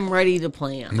I'm ready to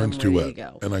plant. Mine's I'm too ready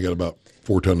wet, to go. and I got about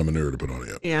 4 tons of manure to put on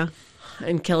it. Yeah.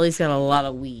 And Kelly's got a lot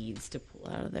of weeds to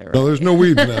pull out of there. No, there's no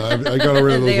weeds now. I got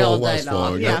rid of They those all all last died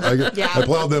fall. off. Yeah. I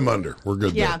plowed them under. We're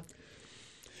good Yeah. there.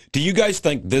 Do you guys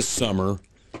think this summer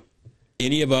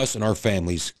any of us and our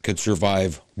families could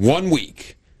survive 1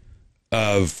 week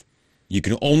of you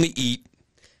can only eat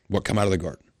what come out of the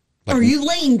garden? Like, Are you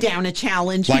laying down a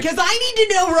challenge? Like- Because I need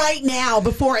to know right now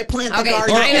before I plant the Okay,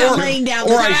 garden. I know. I'm laying down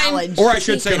or the I, challenge. or I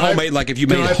should say homemade, like if you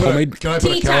made Can it I put homemade. a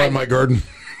Tea cow in time. my garden?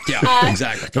 Yeah,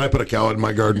 exactly. Can I put a cow in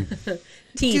my garden?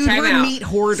 Tea, Dude, time we're out. meat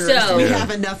hoarders. So, We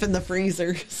have enough in the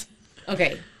freezers.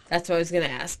 okay, that's what I was going to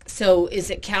ask. So is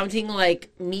it counting like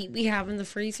meat we have in the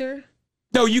freezer?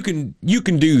 No, you can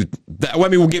do that. Well, I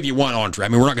mean, we'll give you one entree. I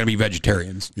mean, we're not going to be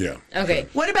vegetarians. Yeah. Okay.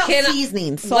 What about Can I-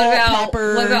 seasoning? Salt, what about,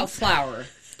 pepper? What about flour?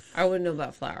 I wouldn't know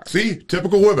about flour. See,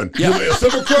 typical women. Yeah. A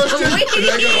simple question, and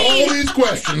they got all these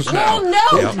questions now. Well,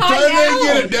 no, By the time they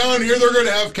get it down here, they're going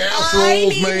to have I casseroles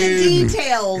need made. the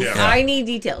details. Yeah. I need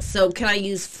details. So can I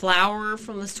use flour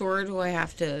from the store? Or do I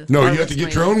have to? No, you have harvest to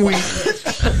get my your own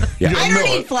wheat. Yeah. I don't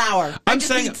No. need flour. I'm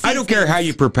just saying need I don't care how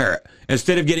you prepare it.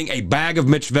 Instead of getting a bag of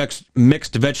mixed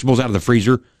vegetables out of the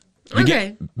freezer, you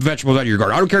Okay. get vegetables out of your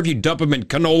garden. I don't care if you dump them in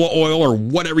canola oil or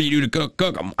whatever you do to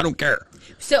cook them. I don't care.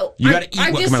 So You gotta eat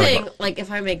I'm what just come out of the saying, garden. like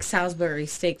if I make Salisbury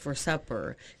steak for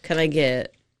supper, can I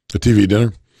get? A TV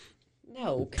dinner?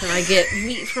 No, can I get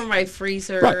meat from my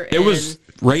freezer? Right. It was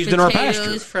and raised in our potatoes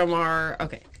pasture. from our.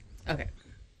 Okay.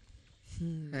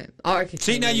 Right. All right,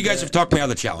 See, now you guys have talked me out of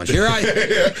the challenge. Here I.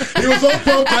 He was all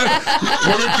pumped.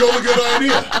 What a good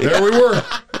idea. There we were.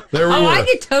 Oh, I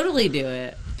could totally do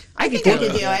it. I think I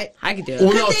could do it. I could do it.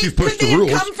 Well, now she's pushed the Could they rules.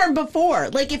 have come from before?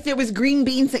 Like if there was green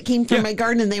beans that came from Yeah. my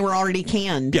garden and they were already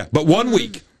canned. Yeah, but 1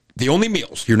 week, the only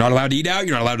meals you're not allowed to eat out.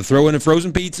 You're not allowed to throw in a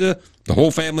frozen pizza. The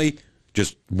whole family,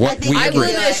 just what think we I agree. would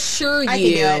agree. do it. assure I can do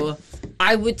you, it.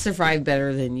 I would survive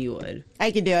better than you would.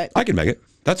 I could do it. I can make it.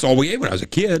 That's all we ate when I was a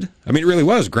kid. I mean, it really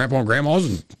was. Grandpa and grandma's.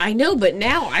 And I know, but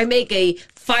now I make a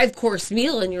 5-course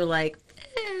meal, and you're like,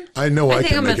 I know I, I think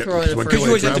can I'm make gonna it. throw it in When the fridge. Kelly You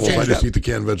always have to travels, I change just up. eat the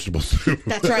canned vegetable soup.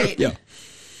 That's right. yeah,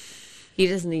 he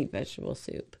doesn't eat vegetable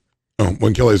soup. Oh,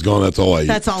 when Kelly's gone, that's all I eat.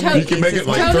 That's all. Tony- You can make it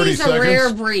like 30 Tony's a seconds.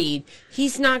 rare breed.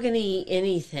 He's not going to eat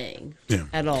anything Yeah.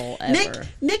 at all, ever.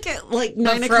 Nick at like But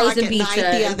 9 o'clock frozen at pizza night the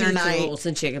and other pizza night. rolls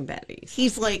and chicken patties.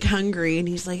 He's like hungry and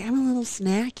he's like, I'm a little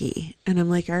snacky. And I'm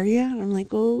like, are you? And I'm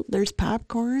like, well, there's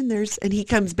popcorn. And he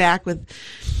comes back with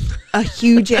a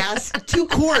huge ass 2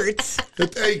 quarts. A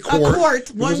A quart. quart,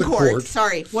 It was 1 a quart.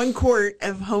 Sorry, 1 quart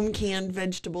of home canned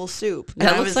vegetable soup. And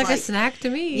That I looks was like a snack to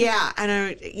me. Yeah,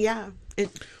 and it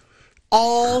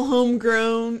all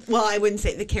homegrown. Well, I wouldn't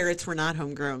say the carrots were not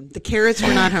homegrown. The carrots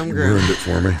were not homegrown. Ruined it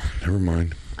for me. Never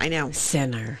mind. I know.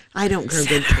 Sinner. I don't grow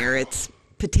good carrots.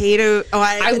 Potato. Oh,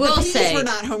 I will the peas say- were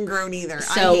not homegrown either.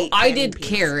 So hate I canning did peas.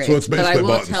 carrots, So it's but I basically will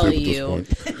bought in tell soup at you,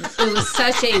 this it was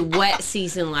such a wet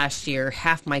season last year.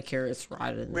 Half my carrots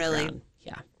rotted in the Really? ground.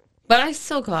 Yeah. But I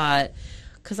still got,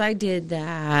 because I did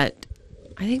that,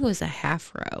 I think it was a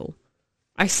half row.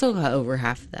 I still got over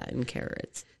half of that in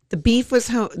carrots. The beef was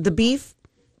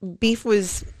beef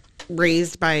was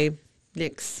raised by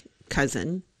Nick's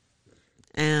cousin,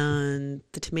 and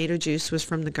the tomato juice was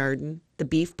from the garden. The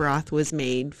beef broth was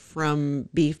made from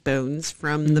beef bones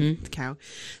from the cow.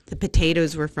 The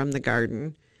potatoes were from the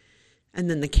garden, and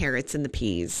then the carrots and the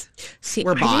peas See,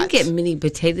 were I bought. didn't get many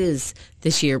potatoes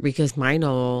this year because mine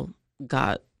all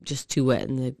got just too wet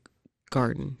in the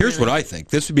garden. here's what I think.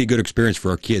 This would be a good experience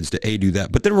for our kids to do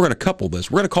that. But then we're going to couple this.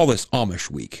 We're going to call this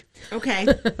Amish Week. Okay,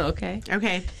 Okay.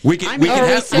 okay. We can we Are can we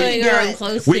have sewing do our own it.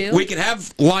 clothes we too? can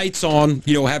have lights on.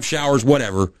 Have showers,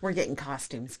 whatever. We're getting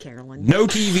costumes, Carolyn. No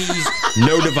TVs,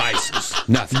 no devices,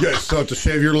 nothing. You guys still have to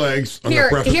shave your legs. I'm Here,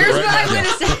 gonna preface it here's right what I'm now. going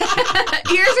to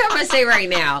say. Here's what I'm going to say right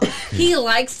now. He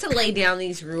likes to lay down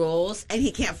these rules. And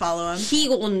he can't follow them. He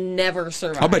will never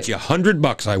survive. I'll bet you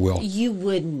 $100 I will. You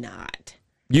would not.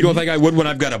 You don't think I would when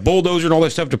I've got a bulldozer and all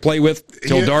that stuff to play with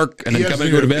till He- dark and he then come hasn't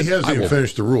in and go to even- bed? He hasn't I even will.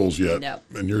 finished the rules yet. No.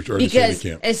 And you're already saying Because he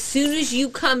can't. as soon as you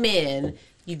come in,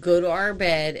 you go to our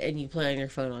bed and you play on your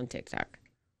phone on TikTok.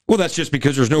 Well, that's just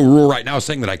because there's no rule right now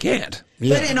saying that I can't.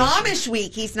 Yeah. But in Amish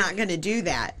week, he's not going to do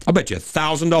that. I'll bet you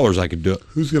 $1,000 I could do it.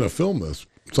 Who's going to film this?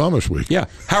 It's Amish week. Yeah.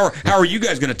 How are you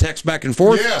guys going to text back and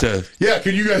forth? Yeah.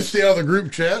 Can you guys stay out of the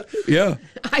group chat? Yeah.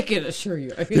 I can assure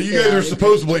you. You guys are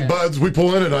supposedly buds. We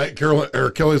pull in tonight.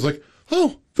 Kelly's like,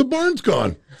 oh, the barn's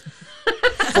gone.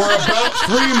 For about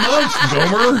 3 months,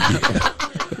 Gomer.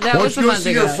 That Why was don't a you go month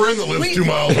see ago. your friend that lives 2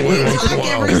 miles away once in a Talk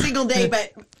every while? single day,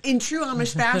 but in true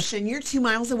Amish fashion, you're 2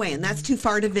 miles away, and that's too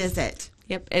far to visit.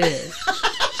 Yep, it is.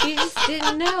 She just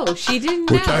didn't know. She didn't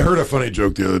know. Which I heard a funny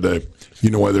joke the other day. You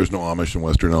know why there's no Amish in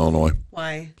Western Illinois?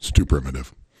 Why? It's too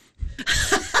primitive.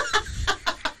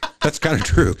 That's kind of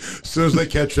true. As soon as they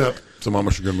catch up, some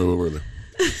Amish are going to move over there.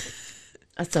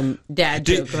 That's some dad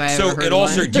joke. If I ever heard in all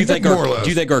one. do you think More or less. do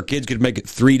you think our kids could make it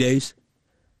 3 days?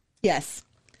 Yes.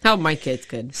 How my kids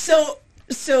could. So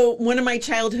one of my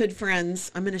childhood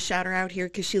friends, I'm going to shout her out here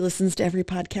because she listens to every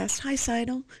podcast. Hi,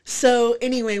 Seidel. So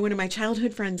anyway, one of my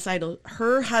childhood friends, Seidel,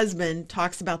 her husband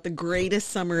talks about the greatest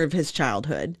summer of his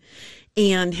childhood.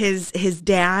 And his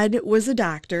dad was a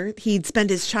doctor. He'd spent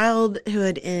his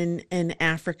childhood in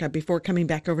Africa before coming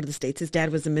back over to the States. His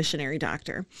dad was a missionary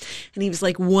doctor. And he was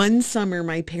like, one summer,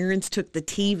 my parents took the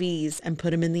TVs and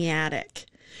put them in the attic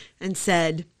and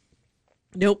said,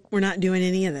 nope, we're not doing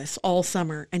any of this all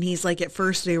summer. And he's like, at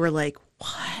first they were like,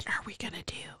 what are we going to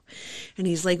do? And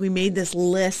he's like, we made this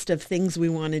list of things we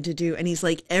wanted to do. And he's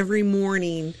like, every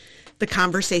morning the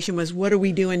conversation was, what are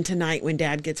we doing tonight when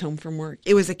Dad gets home from work?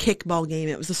 It was a kickball game.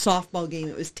 It was a softball game.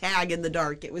 It was tag in the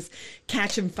dark. It was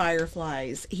catching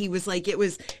fireflies. He was like, it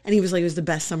was the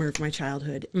best summer of my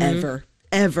childhood ever.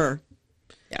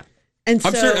 Yeah. And so,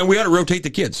 I'm certain, and we ought to rotate the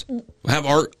kids. Have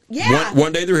our Yeah.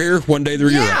 one day they're here, one day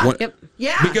they're Yeah. here. Yep.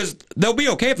 Yeah. Because they'll be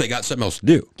okay if they got something else to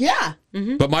do. yeah.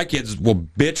 But my kids will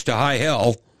bitch to high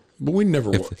hell. But we never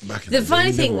back in The day,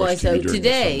 funny we thing never watched was, though, TV during the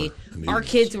today, summer in the our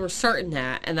evenings. kids were starting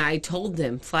that, and I told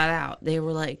them flat out. They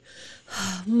were like,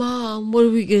 Mom, what are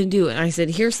we going to do? And I said,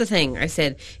 here's the thing. I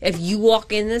said, if you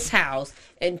walk in this house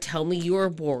and tell me you are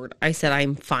bored, I said,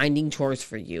 I'm finding chores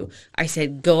for you. I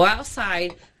said, go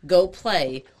outside, go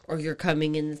play, or you're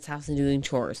coming in this house and doing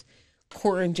chores.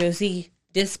 Cora and Josie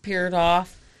disappeared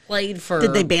off, played for...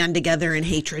 Did they band together in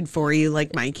hatred for you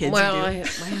like my kids Well, do?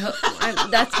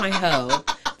 that's my hoe.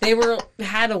 They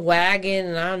had a wagon,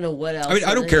 and I don't know what else. I mean, I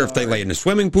in don't the care if they yard. lay in the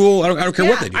swimming pool. I don't care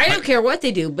what they do. I don't care what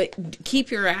they do, but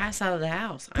keep your ass out of the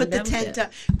house. I'm Put the done with tent it.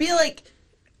 up. Be like,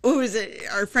 what was it?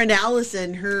 Our friend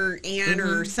Allison, her aunt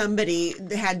or somebody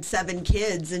had 7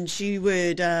 kids, and she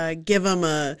would give them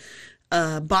a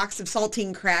box of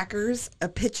saltine crackers, a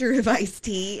pitcher of iced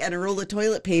tea, and a roll of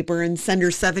toilet paper, and send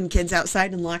her 7 kids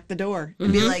outside and lock the door.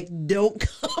 And be like, don't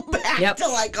come back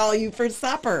till I call you for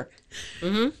supper.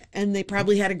 And they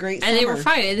probably had a great summer. And they were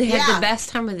fine. They had Yeah. the best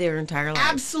time of their entire life.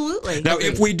 Absolutely. Now,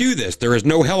 if we do this, there is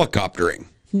no helicoptering.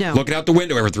 No. Looking out the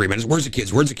window every 3 minutes. Where's the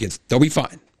kids? Where's the kids? They'll be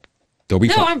fine. They'll be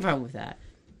No, fine. I'm fine with that.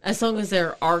 As long as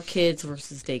they're our kids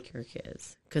versus daycare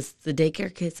kids. Because the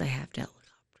daycare kids, I have to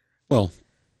helicopter. Well,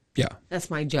 yeah. That's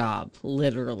my job,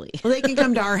 literally. Well, they can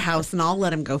come to our house, and I'll let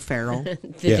them go feral. The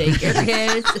Yeah. daycare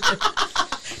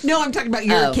kids. No, I'm talking about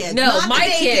your kids. No, not my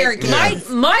the daycare kids.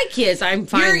 My kids, I'm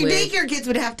fine Your with. daycare kids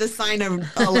would have to sign a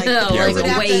like, Like would a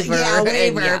have waiver. To,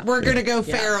 waiver. Yeah. We're gonna go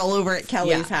feral over at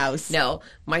Kelly's house. No,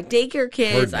 my daycare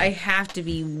kids, I have to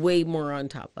be way more on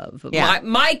top of. But Yeah.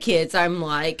 my kids, I'm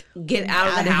like, get out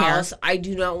of Outta the here. house. I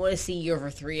do not want to see you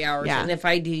for 3 hours. Yeah. And if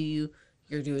I do,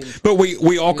 you're doing. But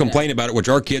we all complain about it, which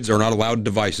our kids are not allowed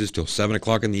devices till 7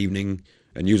 o'clock in the evening.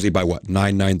 And usually by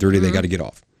 9:30, they got to get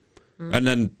off. And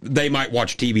then they might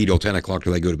watch TV till 10 o'clock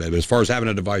till they go to bed. But as far as having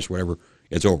a device, whatever,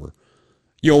 it's over.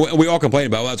 You know, we all complain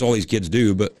about, well, that's all these kids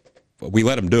do, but we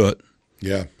let them do it.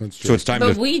 Yeah, that's true. So it's time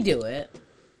But to... we do it.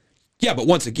 Yeah, but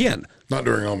once again... Not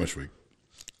during Amish week.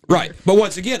 Right. But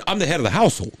once again, I'm the head of the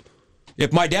household.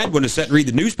 If my dad wouldn't have sat and read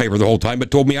the newspaper the whole time but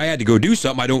told me I had to go do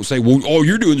something, I don't say, well, all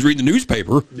you're doing is reading the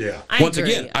newspaper. Yeah. I Once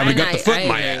agree. again, I would have got the foot in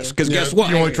my agree. ass. Because Yeah, guess what?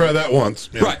 You only try that once.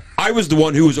 Yeah. Right. I was the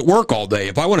one who was at work all day.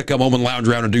 If I want to come home and lounge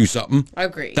around and do something, I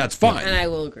agree. that's fine. And I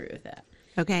will agree with that.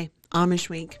 Okay, Amish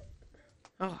week.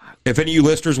 Oh, If any of you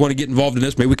listeners want to get involved in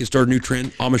this, maybe we can start a new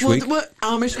trend, Amish Week. What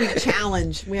Amish week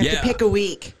challenge? We have Yeah. to pick a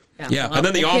week. Yeah, well, and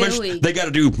then the okay, Amish, they got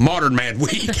to do Modern Man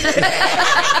Week.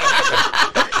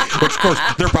 Which, of course,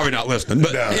 they're probably not listening.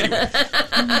 But No. anyway.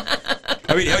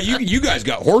 I mean, you guys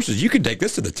got horses. You can take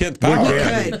this to the 10th We power.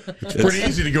 can. It's pretty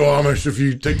easy to go Amish if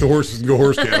you take the horses and go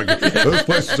horse camping. Those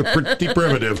places are pretty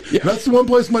primitive. That's the one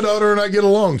place my daughter and I get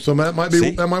along, so that might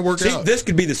work See, out. this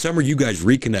could be the summer you guys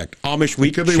reconnect. Amish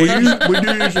Week. Could be. We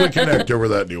do usually connect over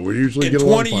that deal. We usually In get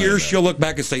along 20 fine years, with she'll look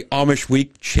back and say, Amish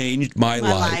Week changed my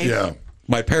life. life. that. Yeah.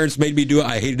 My parents made me do it.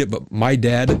 I hated it, but my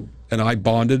dad and I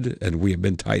bonded, and we have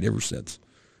been tight ever since.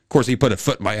 Of course, he put a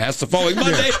foot in my ass the following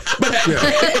Monday. But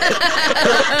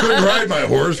Couldn't ride my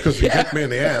horse because he kicked me in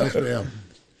the ass. Yeah.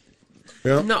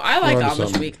 Yeah. No, I like We're onto Amish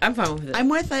something. week. I'm fine with it. I'm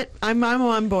with it. I'm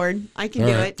on board. I can All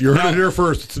do right. it. You heard it here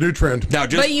first. It's a new trend. Now,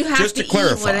 just, but you have just to to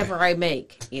clarify. eat whatever I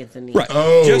make, Anthony. Right.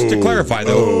 Oh. Just to clarify,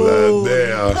 though. Oh,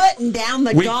 that, Putting down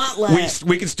the We, gauntlet.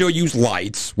 we can still use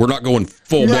lights. We're not going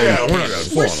full blown. yeah, we're not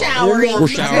going We're showering. We're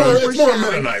showering. It's more a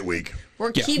Mennonite week.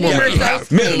 We're Yeah. keeping Yeah,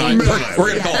 ourselves Mennonite. clean. Mennonite. We're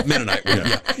going to call it Mennonite.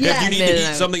 Yeah. Yeah, If you need to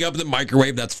Mennonite. eat something up in the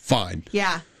microwave, that's fine.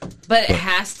 Yeah. But it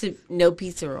has to, no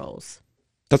pizza rolls.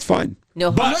 That's fine.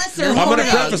 No But hot- they're I'm going to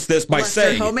homemade. preface this by Unless they're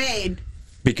saying, homemade.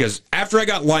 because after I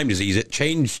got Lyme disease, it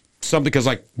changed something. Because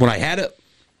like when I had it,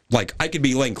 like I could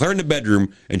be laying Claire in the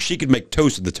bedroom and she could make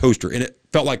toast in the toaster, and it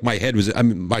felt like my head was. I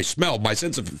mean, my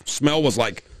sense of smell was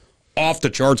like off the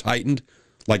charts, heightened.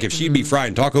 Like if she'd be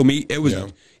frying taco meat, it was. Yeah.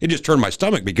 It just turned my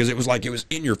stomach because it was like it was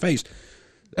in your face,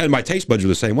 and my taste buds were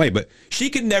the same way. But she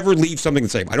could never leave something the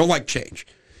same. I don't like change.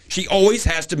 She always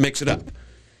has to mix it up.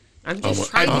 I'm just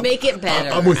trying to make it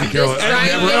better. I'm with you, just Carolyn. trying I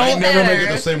to never make it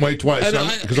better. the same way twice And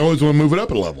I- because I always want to move it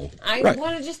up a level. I Right.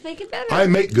 want to just make it better. I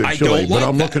make good I chili, don't but like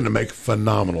I'm that. looking to make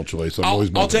phenomenal chili. So I'm always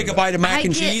I'll moving take a it. bite of mac I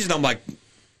and get- cheese, and I'm like,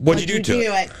 "What'd you do to do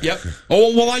it?" it? Yep.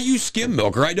 Oh well, I use skim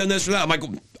milk, or I done this or that. I'm like,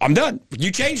 "I'm done.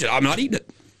 You changed it. I'm not eating it.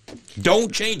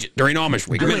 Don't change it during Amish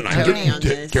week." with Tony on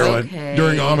this. Carolyn, Okay.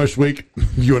 during Amish week,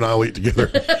 you and I'll eat together.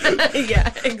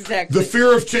 yeah, exactly. The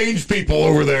fear of change people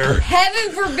over there.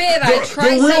 Heaven forbid I The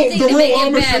try something real to make it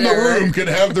Amish in the better. room can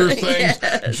have their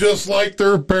things just like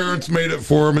their parents made it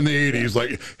for them in the 80s.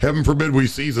 Like, heaven forbid we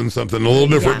season something a little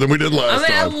different than we did I'm last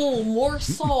gonna add a time. little more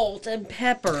salt and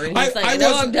pepper, and he's I like,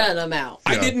 "No, wasn't- I'm done. I'm out."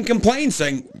 I didn't complain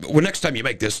saying, "Well, next time you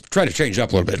make this, try to change it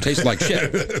up a little bit. It tastes like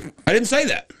shit." I didn't say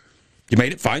that. You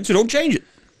made it fine, so don't change it.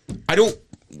 I don't.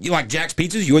 You like Jack's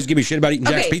pizzas? You always give me shit about eating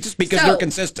Jack's Okay, pizzas because so they're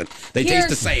consistent. They taste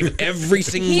the here's- same every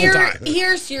single time.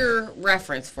 Here's your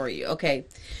reference for you. Okay,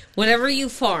 whenever you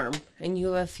farm and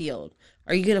you have a field,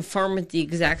 are you going to farm it the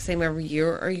exact same every year,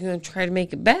 or are you going to try to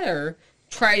make it better?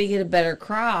 Try to get a better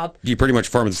crop. You pretty much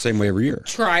farm it the same way every year.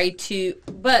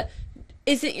 But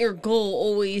isn't your goal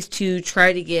always to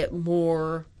try to get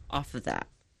more off of that?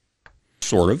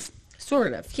 Sort of.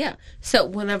 Sort of, yeah. So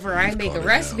whenever I make a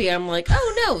recipe, I'm like,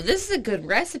 oh no, this is a good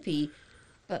recipe,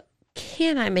 but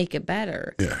can I make it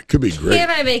better? Yeah, it could be great. Can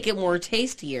I make it more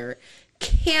tastier?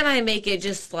 Can I make it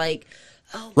just like,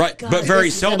 oh Right, God, but very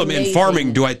this is seldom in amazing.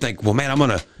 farming do I think, well, man, I'm going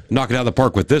to knock it out of the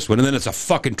park with this one, and then it's a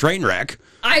fucking train wreck.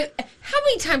 How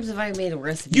many times have I made a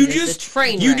recipe You that's just a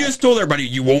train you wreck? just told everybody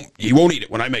you won't eat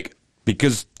it when I make it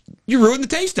because you ruined the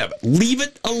taste of it. Leave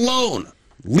it alone.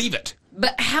 Leave it.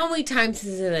 But how many times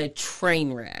is it a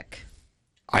train wreck?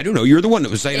 I don't know. You're the one that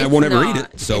was saying I won't ever eat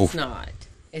it. So It's not.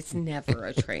 It's never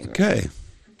a train wreck. okay.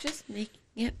 I'm just making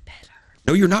it better.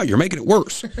 No, you're not. You're making it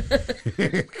worse.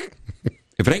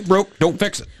 If it ain't broke, don't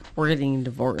fix it. We're getting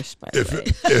divorced, by the way.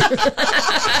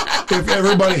 If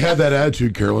everybody had that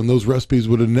attitude, Carolyn, those recipes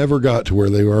would have never got to where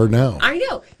they are now. I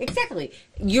know, exactly.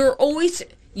 You're always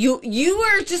you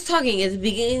were just talking at the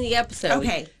beginning of the episode.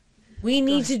 Okay. We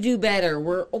need to do better.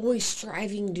 We're always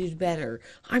striving to do better.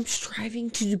 I'm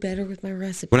striving to do better with my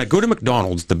recipe. When I go to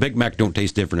McDonald's, the Big Mac don't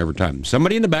taste different every time.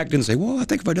 Somebody in the back didn't say, well, I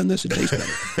think if I done this, it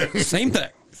tastes better. Same thing.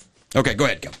 Okay, go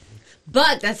ahead, Kel.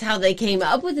 But that's how they came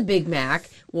up with the Big Mac,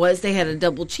 was they had a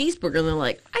double cheeseburger, and they're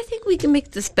like, I think we can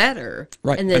make this better.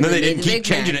 Right. And then they didn't keep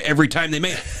changing it every time they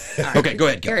made it. Okay, go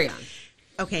ahead, Kel. Carry on.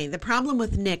 Okay, the problem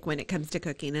with Nick when it comes to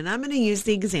cooking, and I'm going to use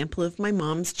the example of my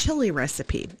mom's chili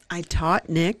recipe. I taught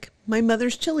Nick my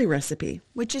mother's chili recipe,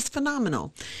 which is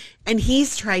phenomenal. And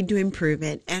he's tried to improve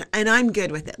it, and I'm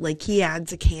good with it. Like, he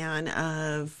adds a can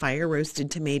of fire roasted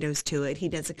tomatoes to it. He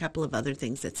does a couple of other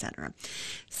things, etc.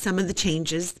 Some of the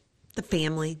changes, the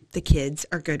family, the kids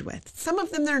are good with. Some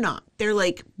of them they're not. They're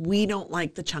like, we don't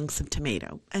like the chunks of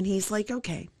tomato. And he's like,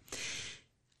 okay.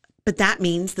 But that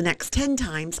means the next 10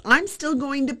 times, I'm still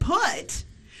going to put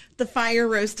the fire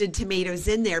roasted tomatoes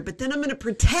in there, but then I'm going to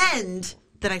pretend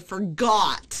that I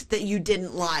forgot that you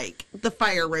didn't like the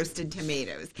fire roasted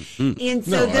tomatoes. And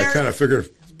so No, I kind of figured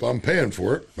if I'm paying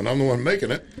for it, and I'm the one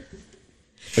making it,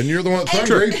 and you're the one that's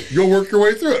hungry, you'll work your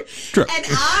way through it. True. And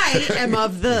I am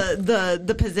of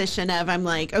the position of, I'm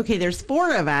like, okay, there's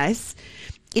 4 of us.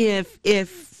 If 2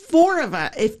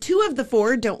 of the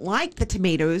 4 don't like the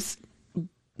tomatoes,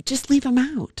 just leave them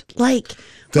out. That's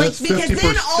Because then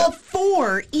 50%. all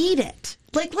 4 eat it.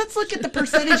 Like, let's look at the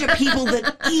percentage of people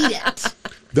that eat it.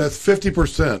 That's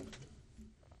 50%,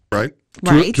 right?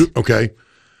 Right. Okay.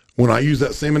 When I use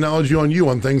that same analogy on you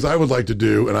on things I would like to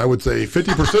do, and I would say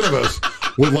 50% of us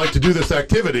would like to do this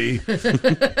activity,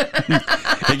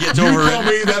 It gets you over tell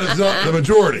me that is not the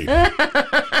majority.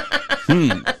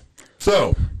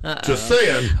 So, Just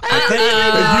saying.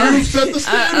 You set the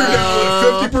standard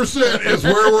now at 50% is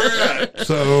where we're at.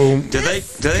 So Do they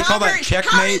call that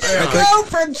checkmate? I think? Go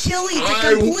from chili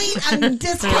to complete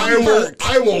discomfort.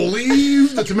 I will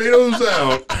leave the tomatoes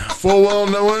out, full well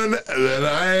knowing that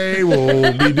I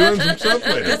will be doing some stuff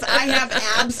later. Because I have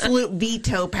absolute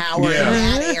veto power Yeah. in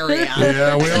that area.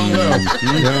 Yeah, we all know.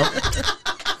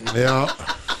 Yeah.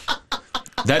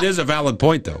 That is a valid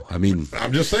point, though. I mean,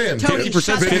 I'm just saying. Tony, 50%,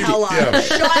 shut the 50, hell up. yeah.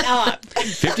 Shut up.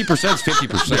 50% is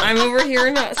 50%. I'm over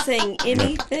here not saying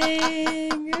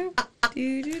anything.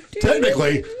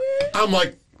 Technically, I'm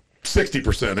like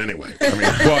 60% anyway. I mean,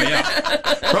 Well, yeah.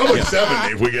 probably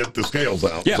 70 if we get the scales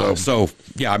out. Yeah. So,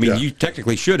 I mean, Yeah. you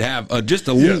technically should have just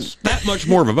a little, Yes. that much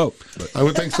more of a vote. But I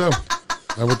would think so.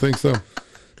 I would think so.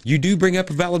 you do bring up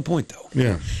a valid point, though.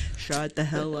 Yeah. Shut the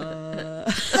hell up.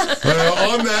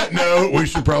 Well, on that note, we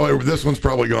should probably. This one's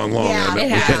probably gone long. Yeah, on it We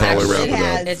should has. probably wrap It it up.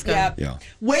 has. It's gone. Yep. Yeah.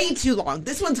 Way too long.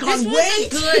 This one's This gone was way a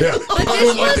too good, Yeah, but I this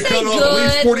would like was to cut a off at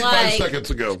least good, 45 like,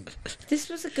 seconds ago. this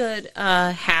was a good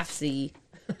half-C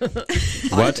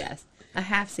What? podcast. A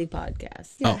half-C podcast.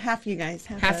 Yeah, half you guys.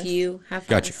 Half us. you, half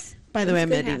Gotcha. us. By the way, I'm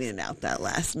Good editing out that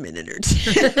last minute or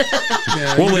two.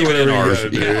 Yeah, We'll you leave do it in whatever you ours. gotta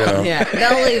do, Yeah. Yeah,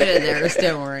 don't leave it in there.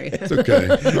 Don't worry. It's okay.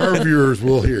 Our viewers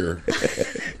will hear.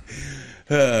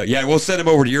 Yeah, we'll send them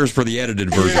over to yours for the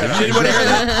edited version. Yeah, Anybody hear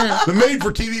that? The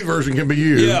made-for-TV version can be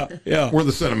you. Yeah. We're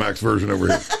the Cinemax version over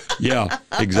here. Yeah,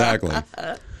 exactly.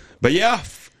 But yeah,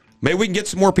 maybe we can get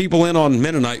some more people in on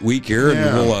Mennonite Week here, and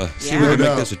Yeah. we'll see if we Yeah. can make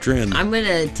No this a trend. I'm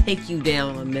gonna take you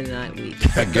down on Midnight Week.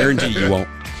 I guarantee you won't.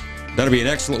 That'll be an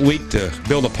excellent week to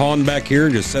build a pond back here,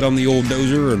 just sit on the old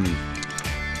dozer, and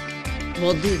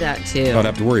We'll do that too. not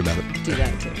have to worry about it. Do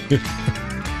that too.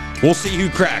 We'll see who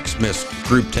cracks, Miss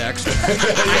Group Text.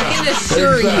 I can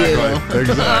assure Exactly. you.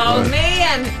 Exactly. Oh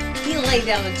man, he laid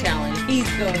down the challenge. He's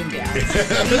going down. He's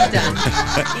done.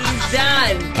 He's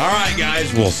done. All right,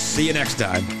 guys, we'll see you next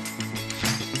time.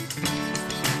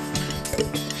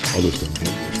 I'll just